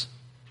houses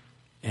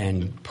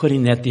and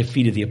putting at the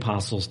feet of the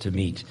apostles to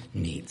meet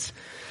needs.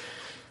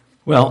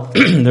 Well,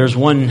 there's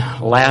one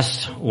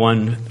last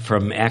one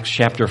from Acts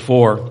chapter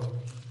 4,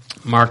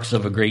 marks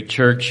of a great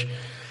church.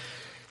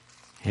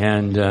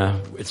 And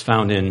it's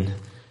found in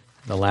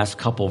the last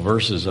couple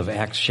verses of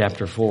Acts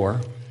chapter 4.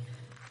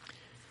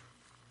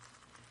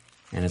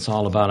 And it's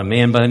all about a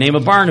man by the name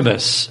of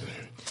Barnabas. It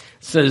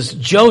says,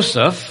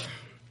 Joseph,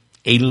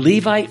 a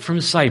Levite from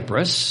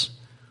Cyprus,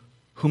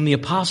 whom the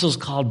apostles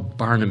called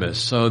Barnabas.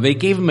 So they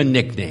gave him a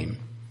nickname.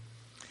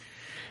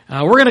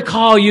 We're going to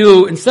call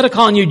you, instead of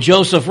calling you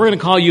Joseph, we're going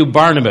to call you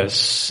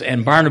Barnabas.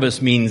 And Barnabas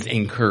means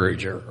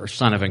encourager or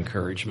son of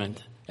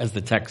encouragement, as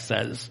the text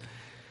says.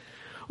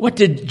 What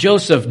did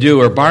Joseph do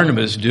or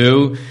Barnabas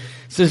do? It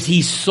says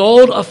he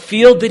sold a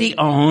field that he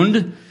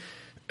owned,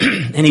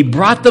 and he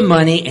brought the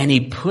money and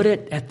he put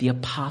it at the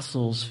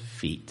apostles'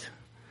 feet.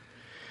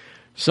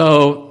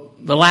 So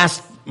the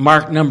last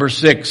mark, number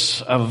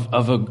 6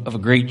 of a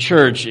great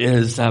church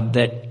is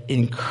that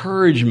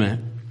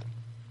encouragement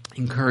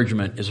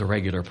is a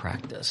regular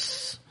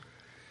practice.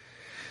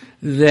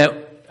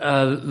 That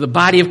the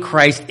body of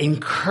Christ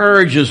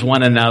encourages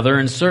one another,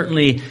 and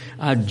certainly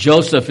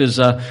Joseph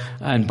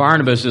and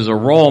Barnabas is a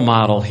role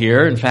model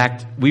here. In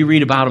fact, we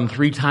read about him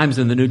 3 times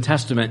in the New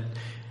Testament.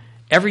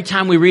 Every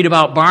time we read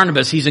about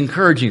Barnabas, he's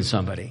encouraging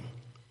somebody.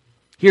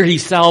 Here he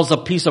sells a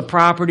piece of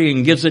property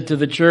and gives it to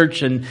the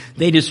church, and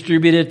they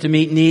distribute it to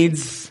meet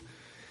needs.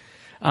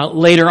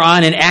 Later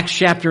on in Acts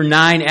chapter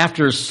 9,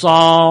 after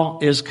Saul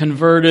is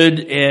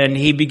converted and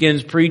he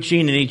begins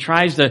preaching and he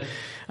tries to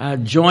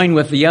join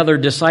with the other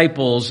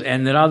disciples,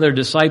 and that other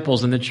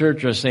disciples in the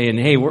church are saying,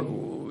 hey,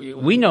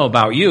 we know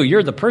about you.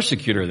 You're the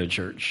persecutor of the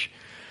church.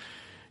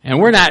 And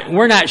we're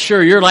not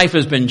sure your life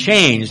has been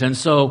changed. And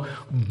so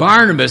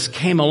Barnabas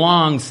came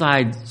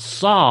alongside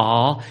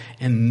Saul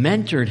and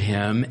mentored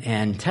him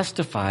and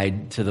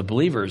testified to the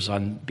believers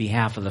on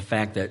behalf of the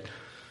fact that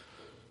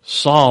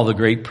Saul, the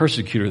great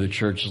persecutor of the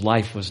church's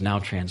life, was now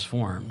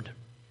transformed.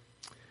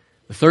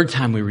 The third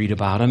time we read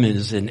about him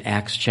is in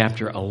Acts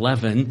chapter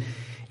 11,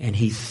 and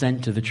he's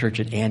sent to the church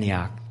at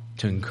Antioch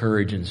to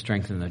encourage and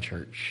strengthen the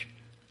church.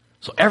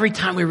 So every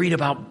time we read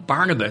about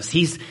Barnabas,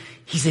 he's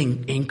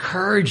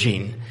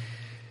encouraging.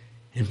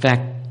 In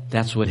fact,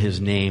 that's what his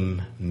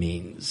name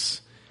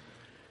means.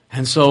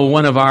 And so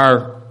one of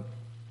our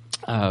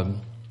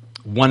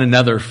one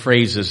another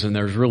phrases, and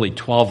there's really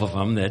 12 of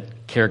them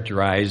that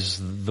characterize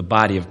the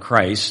body of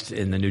Christ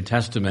in the New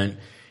Testament,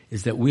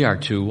 is that we are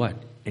to what?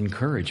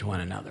 Encourage one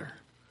another.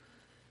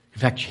 In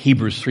fact,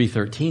 Hebrews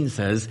 3:13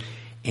 says,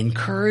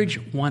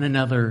 encourage one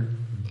another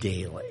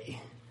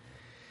daily.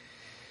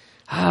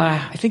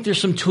 I think there's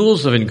some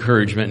tools of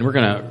encouragement, and we're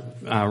going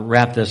to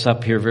wrap this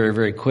up here very,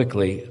 very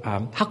quickly.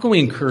 How can we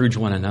encourage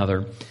one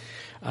another?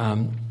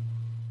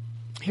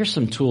 Here's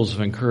some tools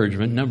of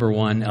encouragement. Number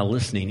 1, a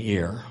listening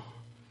ear.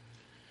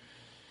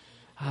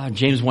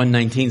 James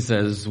 1:19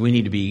 says we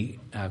need to be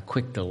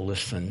quick to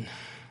listen.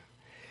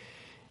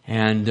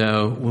 And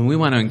when we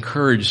want to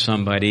encourage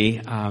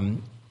somebody,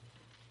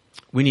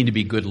 we need to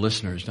be good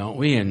listeners, don't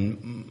we?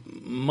 And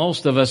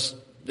most of us,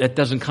 that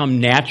doesn't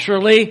come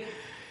naturally.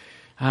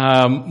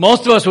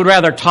 Most of us would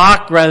rather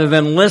talk rather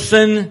than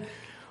listen,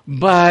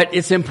 but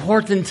it's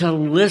important to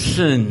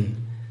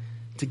listen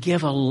to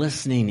give a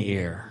listening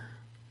ear.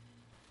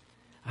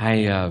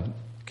 I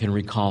can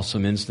recall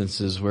some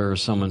instances where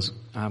someone's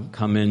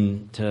come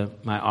into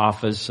my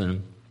office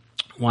and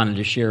wanted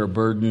to share a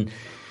burden,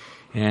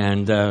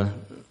 and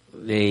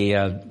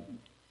they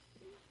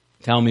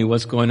tell me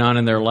what's going on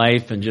in their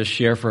life and just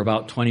share for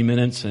about 20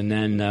 minutes, and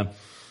then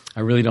I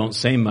really don't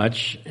say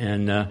much,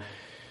 and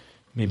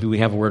maybe we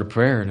have a word of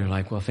prayer, and they're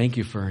like, well, thank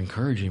you for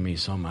encouraging me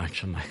so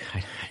much. I'm like,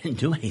 I didn't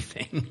do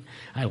anything.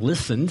 I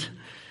listened.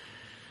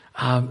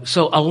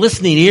 So a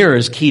listening ear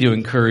is key to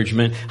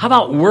encouragement. How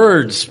about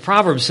words?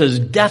 Proverbs says,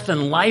 death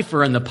and life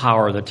are in the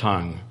power of the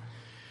tongue.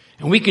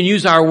 And we can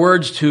use our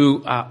words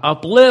to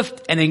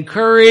uplift and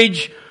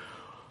encourage,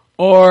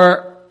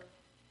 or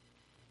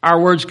our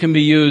words can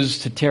be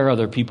used to tear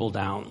other people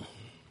down.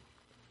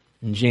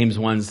 And James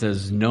 1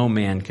 says, no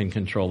man can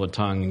control the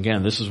tongue.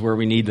 Again, this is where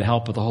we need the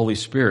help of the Holy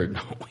Spirit,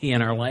 don't we,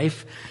 in our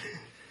life,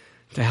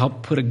 to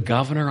help put a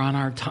governor on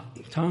our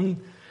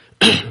tongue.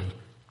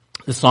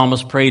 The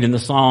psalmist prayed in the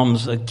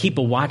Psalms, keep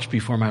a watch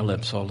before my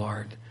lips, O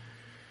Lord.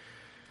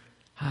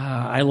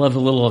 I love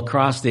the little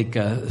acrostic,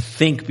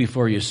 think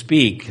before you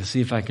speak.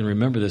 See if I can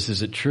remember this.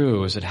 Is it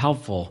true? Is it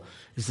helpful?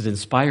 Is it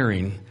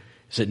inspiring?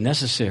 Is it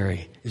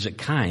necessary? Is it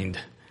kind?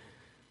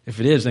 If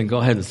it is, then go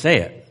ahead and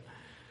say it.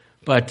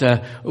 But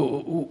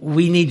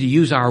we need to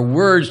use our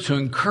words to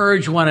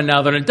encourage one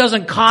another. And it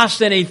doesn't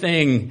cost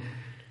anything.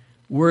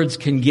 Words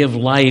can give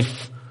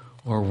life,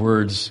 or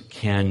words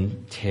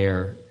can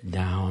tear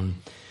down.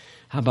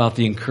 How about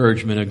the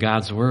encouragement of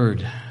God's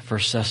Word? 1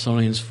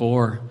 Thessalonians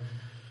 4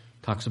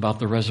 talks about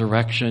the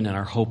resurrection and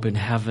our hope in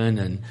heaven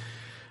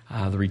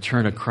and the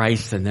return of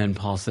Christ. And then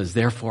Paul says,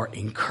 therefore,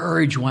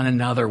 encourage one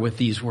another with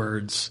these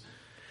words.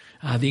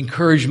 The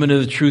encouragement of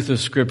the truth of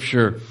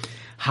Scripture.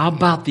 How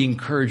about the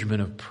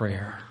encouragement of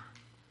prayer?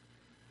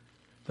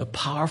 The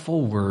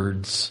powerful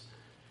words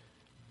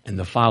and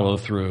the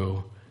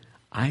follow-through.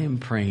 I am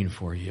praying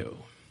for you.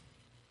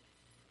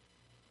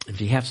 If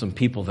you have some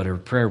people that are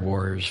prayer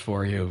warriors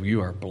for you,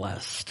 you are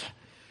blessed.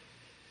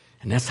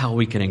 And that's how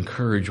we can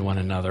encourage one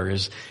another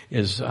is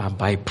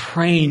by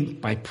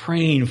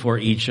praying for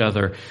each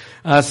other.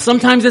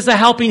 Sometimes it's a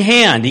helping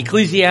hand.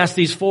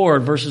 Ecclesiastes 4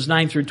 verses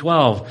 9 through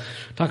 12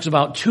 talks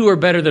about two are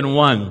better than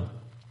one.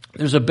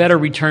 There's a better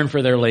return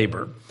for their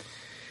labor.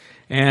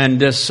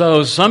 And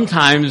so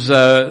sometimes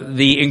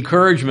the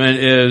encouragement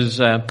is,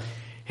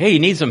 hey, you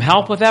need some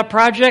help with that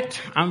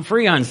project? I'm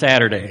free on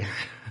Saturday.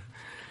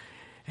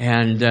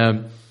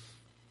 And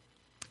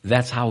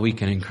that's how we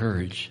can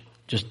encourage,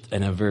 just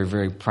in a very,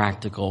 very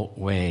practical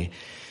way.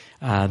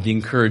 The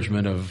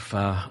encouragement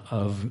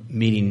of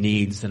meeting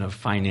needs and of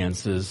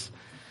finances,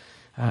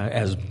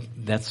 as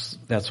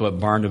that's what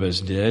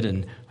Barnabas did.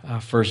 In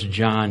 1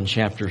 John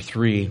chapter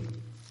 3,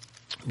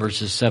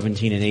 verses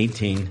 17 and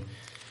 18,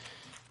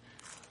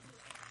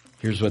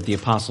 here's what the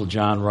Apostle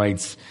John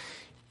writes.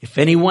 If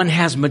anyone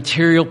has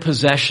material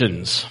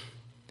possessions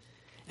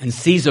and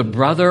sees a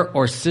brother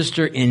or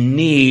sister in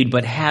need,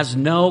 but has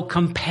no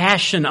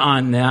compassion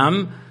on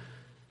them,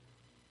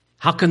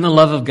 how can the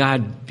love of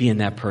God be in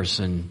that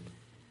person?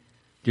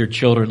 Dear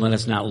children, let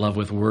us not love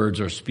with words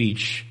or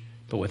speech,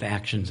 but with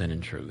actions and in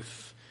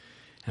truth.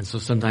 And so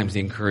sometimes the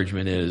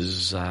encouragement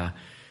is a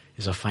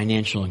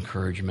financial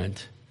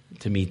encouragement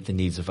to meet the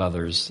needs of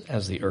others,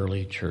 as the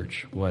early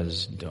church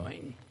was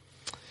doing.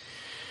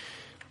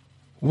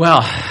 Well,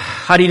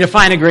 how do you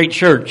define a great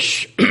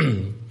church?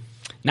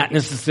 Not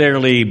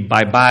necessarily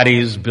by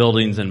bodies,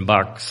 buildings, and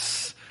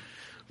bucks,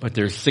 but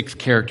there's 6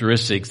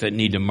 characteristics that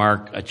need to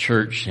mark a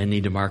church and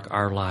need to mark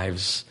our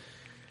lives.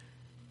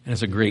 And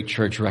as a great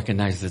church,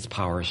 recognize its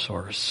power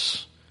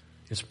source,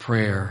 its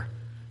prayer,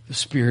 the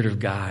Spirit of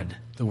God,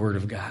 the Word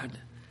of God.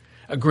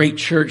 A great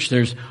church,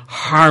 there's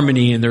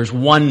harmony and there's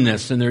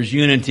oneness and there's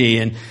unity,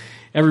 and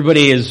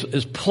everybody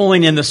is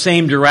pulling in the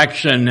same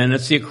direction, and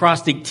it's the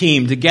acrostic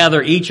team.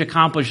 Together, each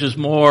accomplishes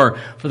more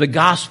for the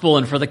gospel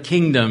and for the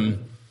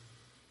kingdom.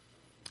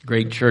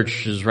 Great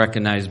church is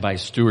recognized by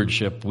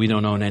stewardship. We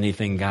don't own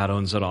anything. God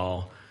owns it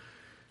all.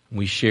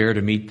 We share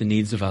to meet the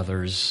needs of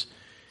others.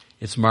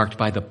 It's marked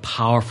by the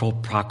powerful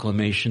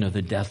proclamation of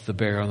the death, the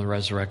burial, and the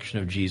resurrection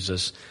of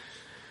Jesus.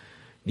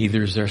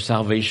 Neither is there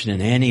salvation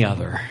in any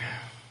other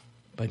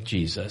but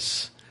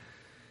Jesus.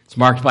 It's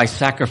marked by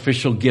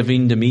sacrificial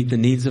giving to meet the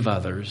needs of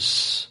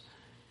others.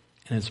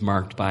 And it's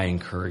marked by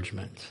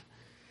encouragement.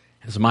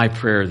 It's my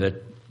prayer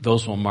that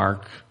those will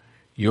mark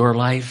your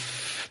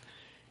life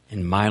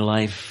in my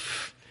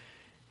life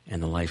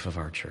and the life of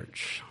our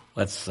church.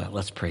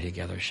 Let's pray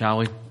together, shall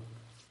we?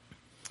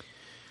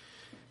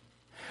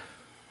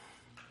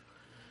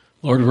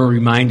 Lord, we're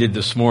reminded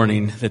this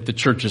morning that the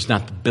church is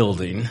not the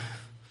building.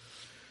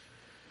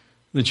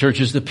 The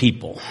church is the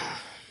people.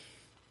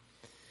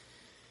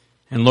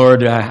 And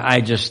Lord,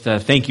 I just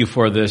thank you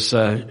for this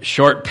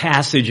short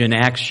passage in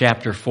Acts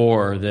chapter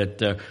 4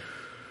 that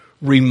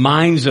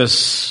reminds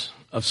us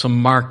of some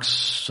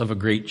marks of a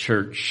great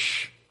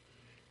church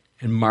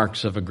and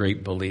marks of a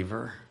great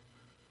believer.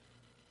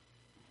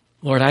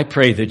 Lord, I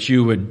pray that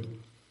you would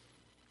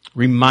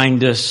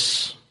remind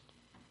us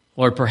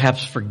Lord,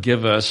 perhaps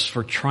forgive us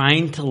for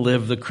trying to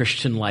live the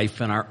Christian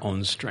life in our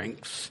own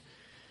strength,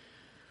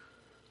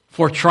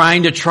 for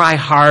trying to try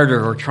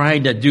harder or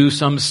trying to do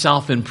some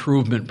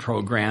self-improvement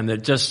program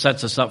that just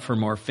sets us up for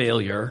more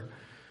failure.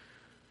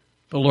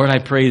 But Lord, I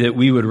pray that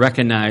we would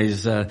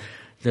recognize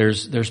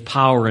there's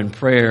power in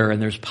prayer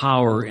and there's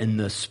power in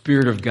the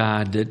Spirit of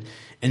God that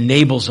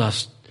enables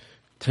us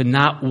to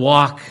not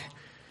walk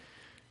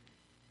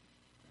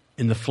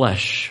in the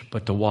flesh,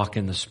 but to walk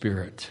in the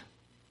Spirit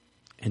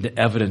and to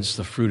evidence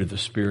the fruit of the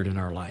Spirit in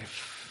our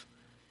life.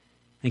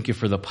 Thank you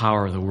for the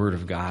power of the Word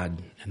of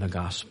God and the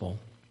gospel.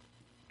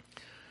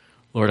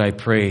 Lord, I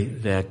pray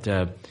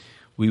that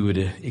we would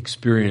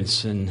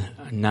experience in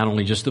not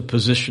only just the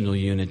positional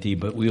unity,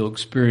 but we'll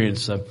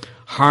experience a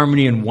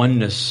harmony and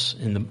oneness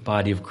in the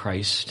body of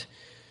Christ.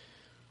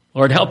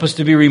 Lord, help us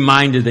to be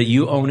reminded that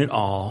you own it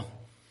all,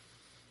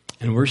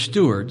 and we're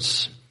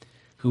stewards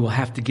who will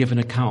have to give an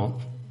account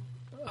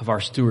of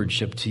our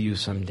stewardship to you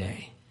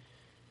someday.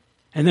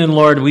 And then,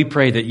 Lord, we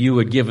pray that you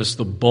would give us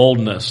the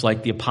boldness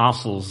like the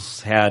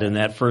apostles had in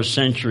that first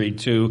century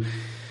to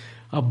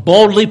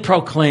boldly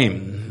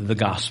proclaim the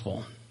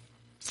gospel,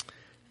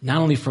 not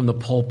only from the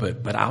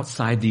pulpit, but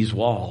outside these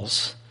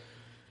walls,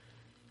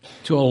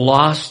 to a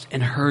lost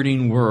and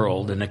hurting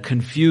world and a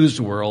confused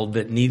world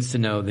that needs to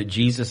know that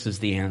Jesus is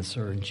the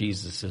answer and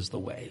Jesus is the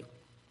way.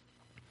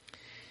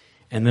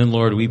 And then,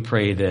 Lord, we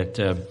pray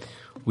that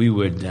we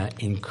would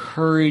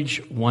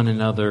encourage one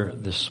another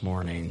this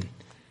morning.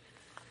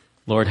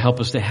 Lord, help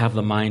us to have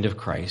the mind of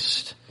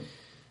Christ.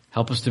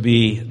 Help us to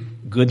be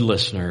good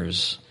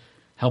listeners.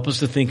 Help us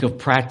to think of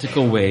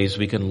practical ways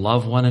we can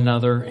love one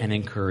another and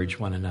encourage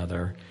one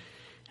another.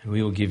 And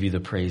we will give you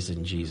the praise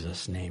in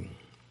Jesus' name.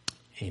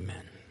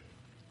 Amen.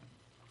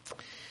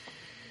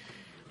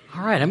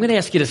 All right, I'm going to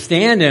ask you to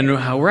stand, and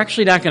we're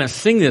actually not going to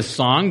sing this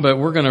song, but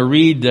we're going to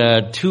read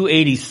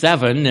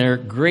 287. They're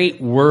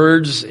great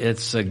words.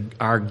 It's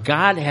our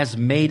God has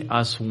made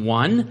us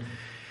one.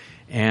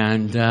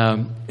 And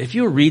if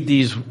you read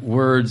these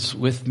words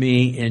with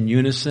me in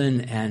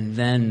unison, and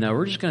then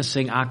we're just going to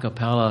sing a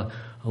cappella,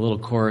 a little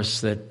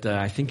chorus that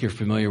I think you're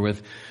familiar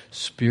with,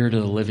 Spirit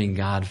of the living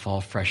God, fall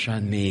fresh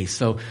on me.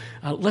 So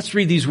let's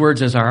read these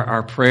words as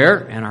our prayer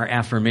and our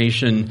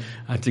affirmation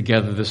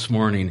together this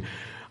morning.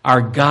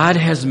 Our God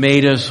has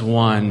made us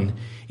one.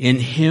 In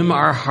him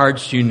our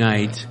hearts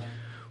unite.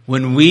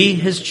 When we,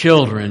 his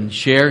children,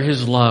 share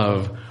his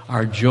love,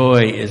 our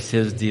joy is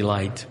his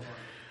delight.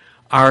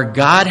 Our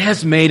God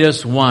has made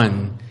us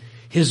one.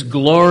 His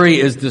glory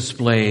is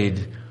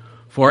displayed.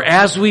 For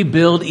as we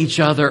build each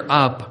other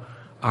up,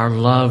 our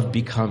love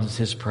becomes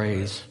his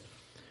praise.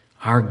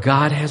 Our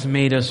God has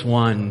made us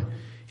one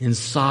in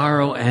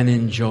sorrow and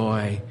in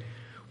joy.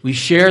 We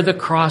share the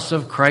cross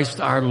of Christ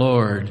our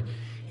Lord.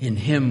 In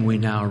him we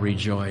now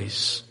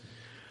rejoice.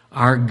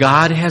 Our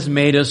God has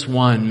made us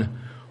one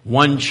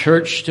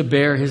church to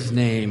bear his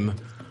name,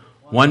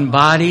 one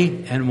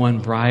body and one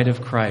bride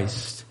of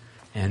Christ,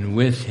 and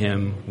with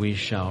him we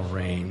shall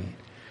reign.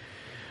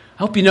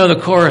 I hope you know the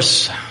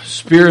chorus,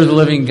 Spirit of the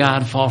living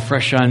God, fall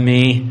fresh on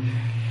me.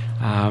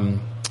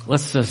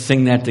 Let's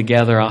sing that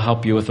together. I'll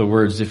help you with the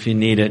words if you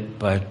need it,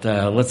 but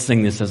let's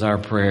sing this as our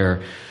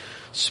prayer.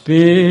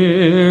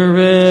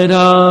 Spirit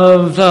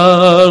of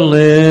the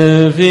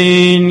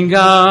living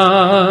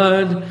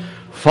God,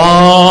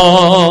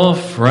 fall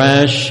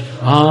fresh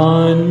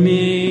on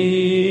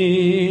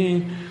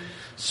me.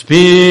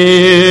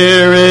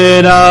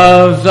 Spirit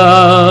of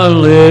the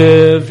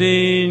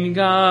living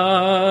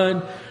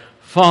God,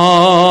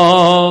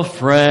 fall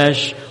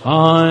fresh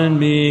on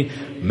me.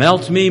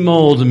 Melt me,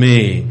 mold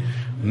me.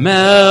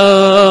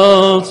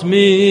 Melt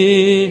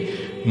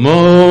me,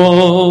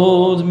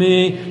 mold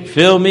me.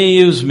 Fill me,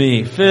 use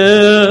me.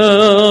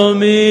 Fill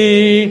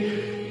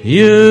me,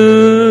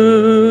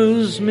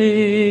 use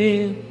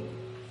me.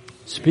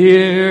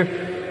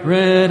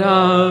 Spirit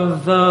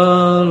of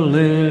the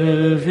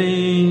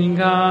living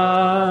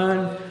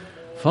God,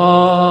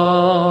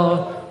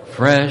 fall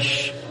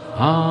fresh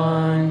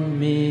on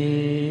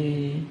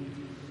me.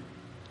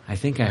 I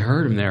think I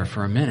heard him there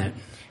for a minute.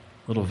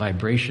 A little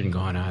vibration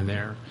going on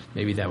there.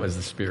 Maybe that was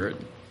the Spirit.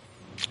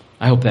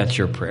 I hope that's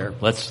your prayer.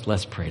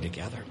 Let's pray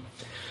together.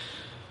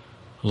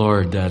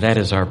 Lord, that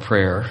is our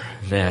prayer,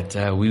 that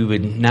we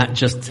would not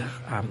just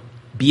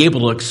be able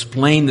to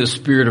explain the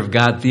Spirit of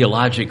God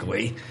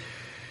theologically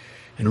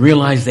and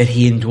realize that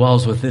he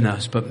indwells within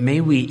us, but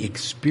may we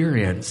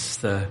experience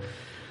the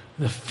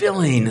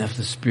filling of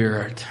the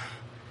Spirit.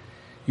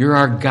 You're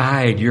our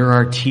guide. You're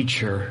our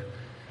teacher.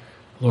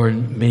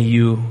 Lord, may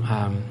you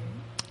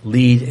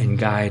lead and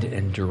guide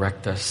and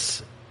direct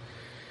us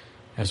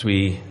as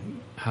we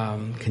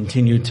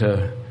continue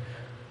to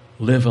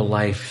live a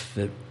life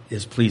that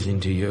is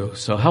pleasing to you.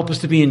 So help us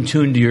to be in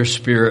tune to your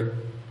Spirit.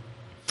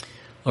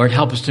 Lord,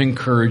 help us to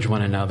encourage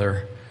one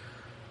another.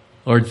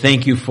 Lord,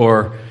 thank you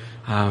for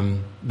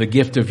the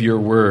gift of your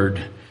word.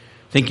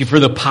 Thank you for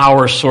the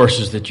power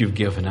sources that you've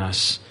given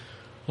us.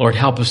 Lord,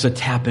 help us to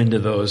tap into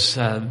those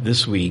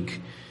this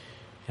week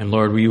And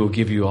Lord, we will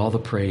give you all the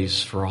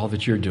praise for all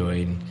that you're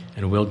doing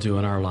and will do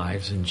in our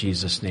lives. In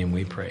Jesus' name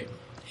we pray.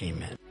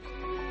 Amen.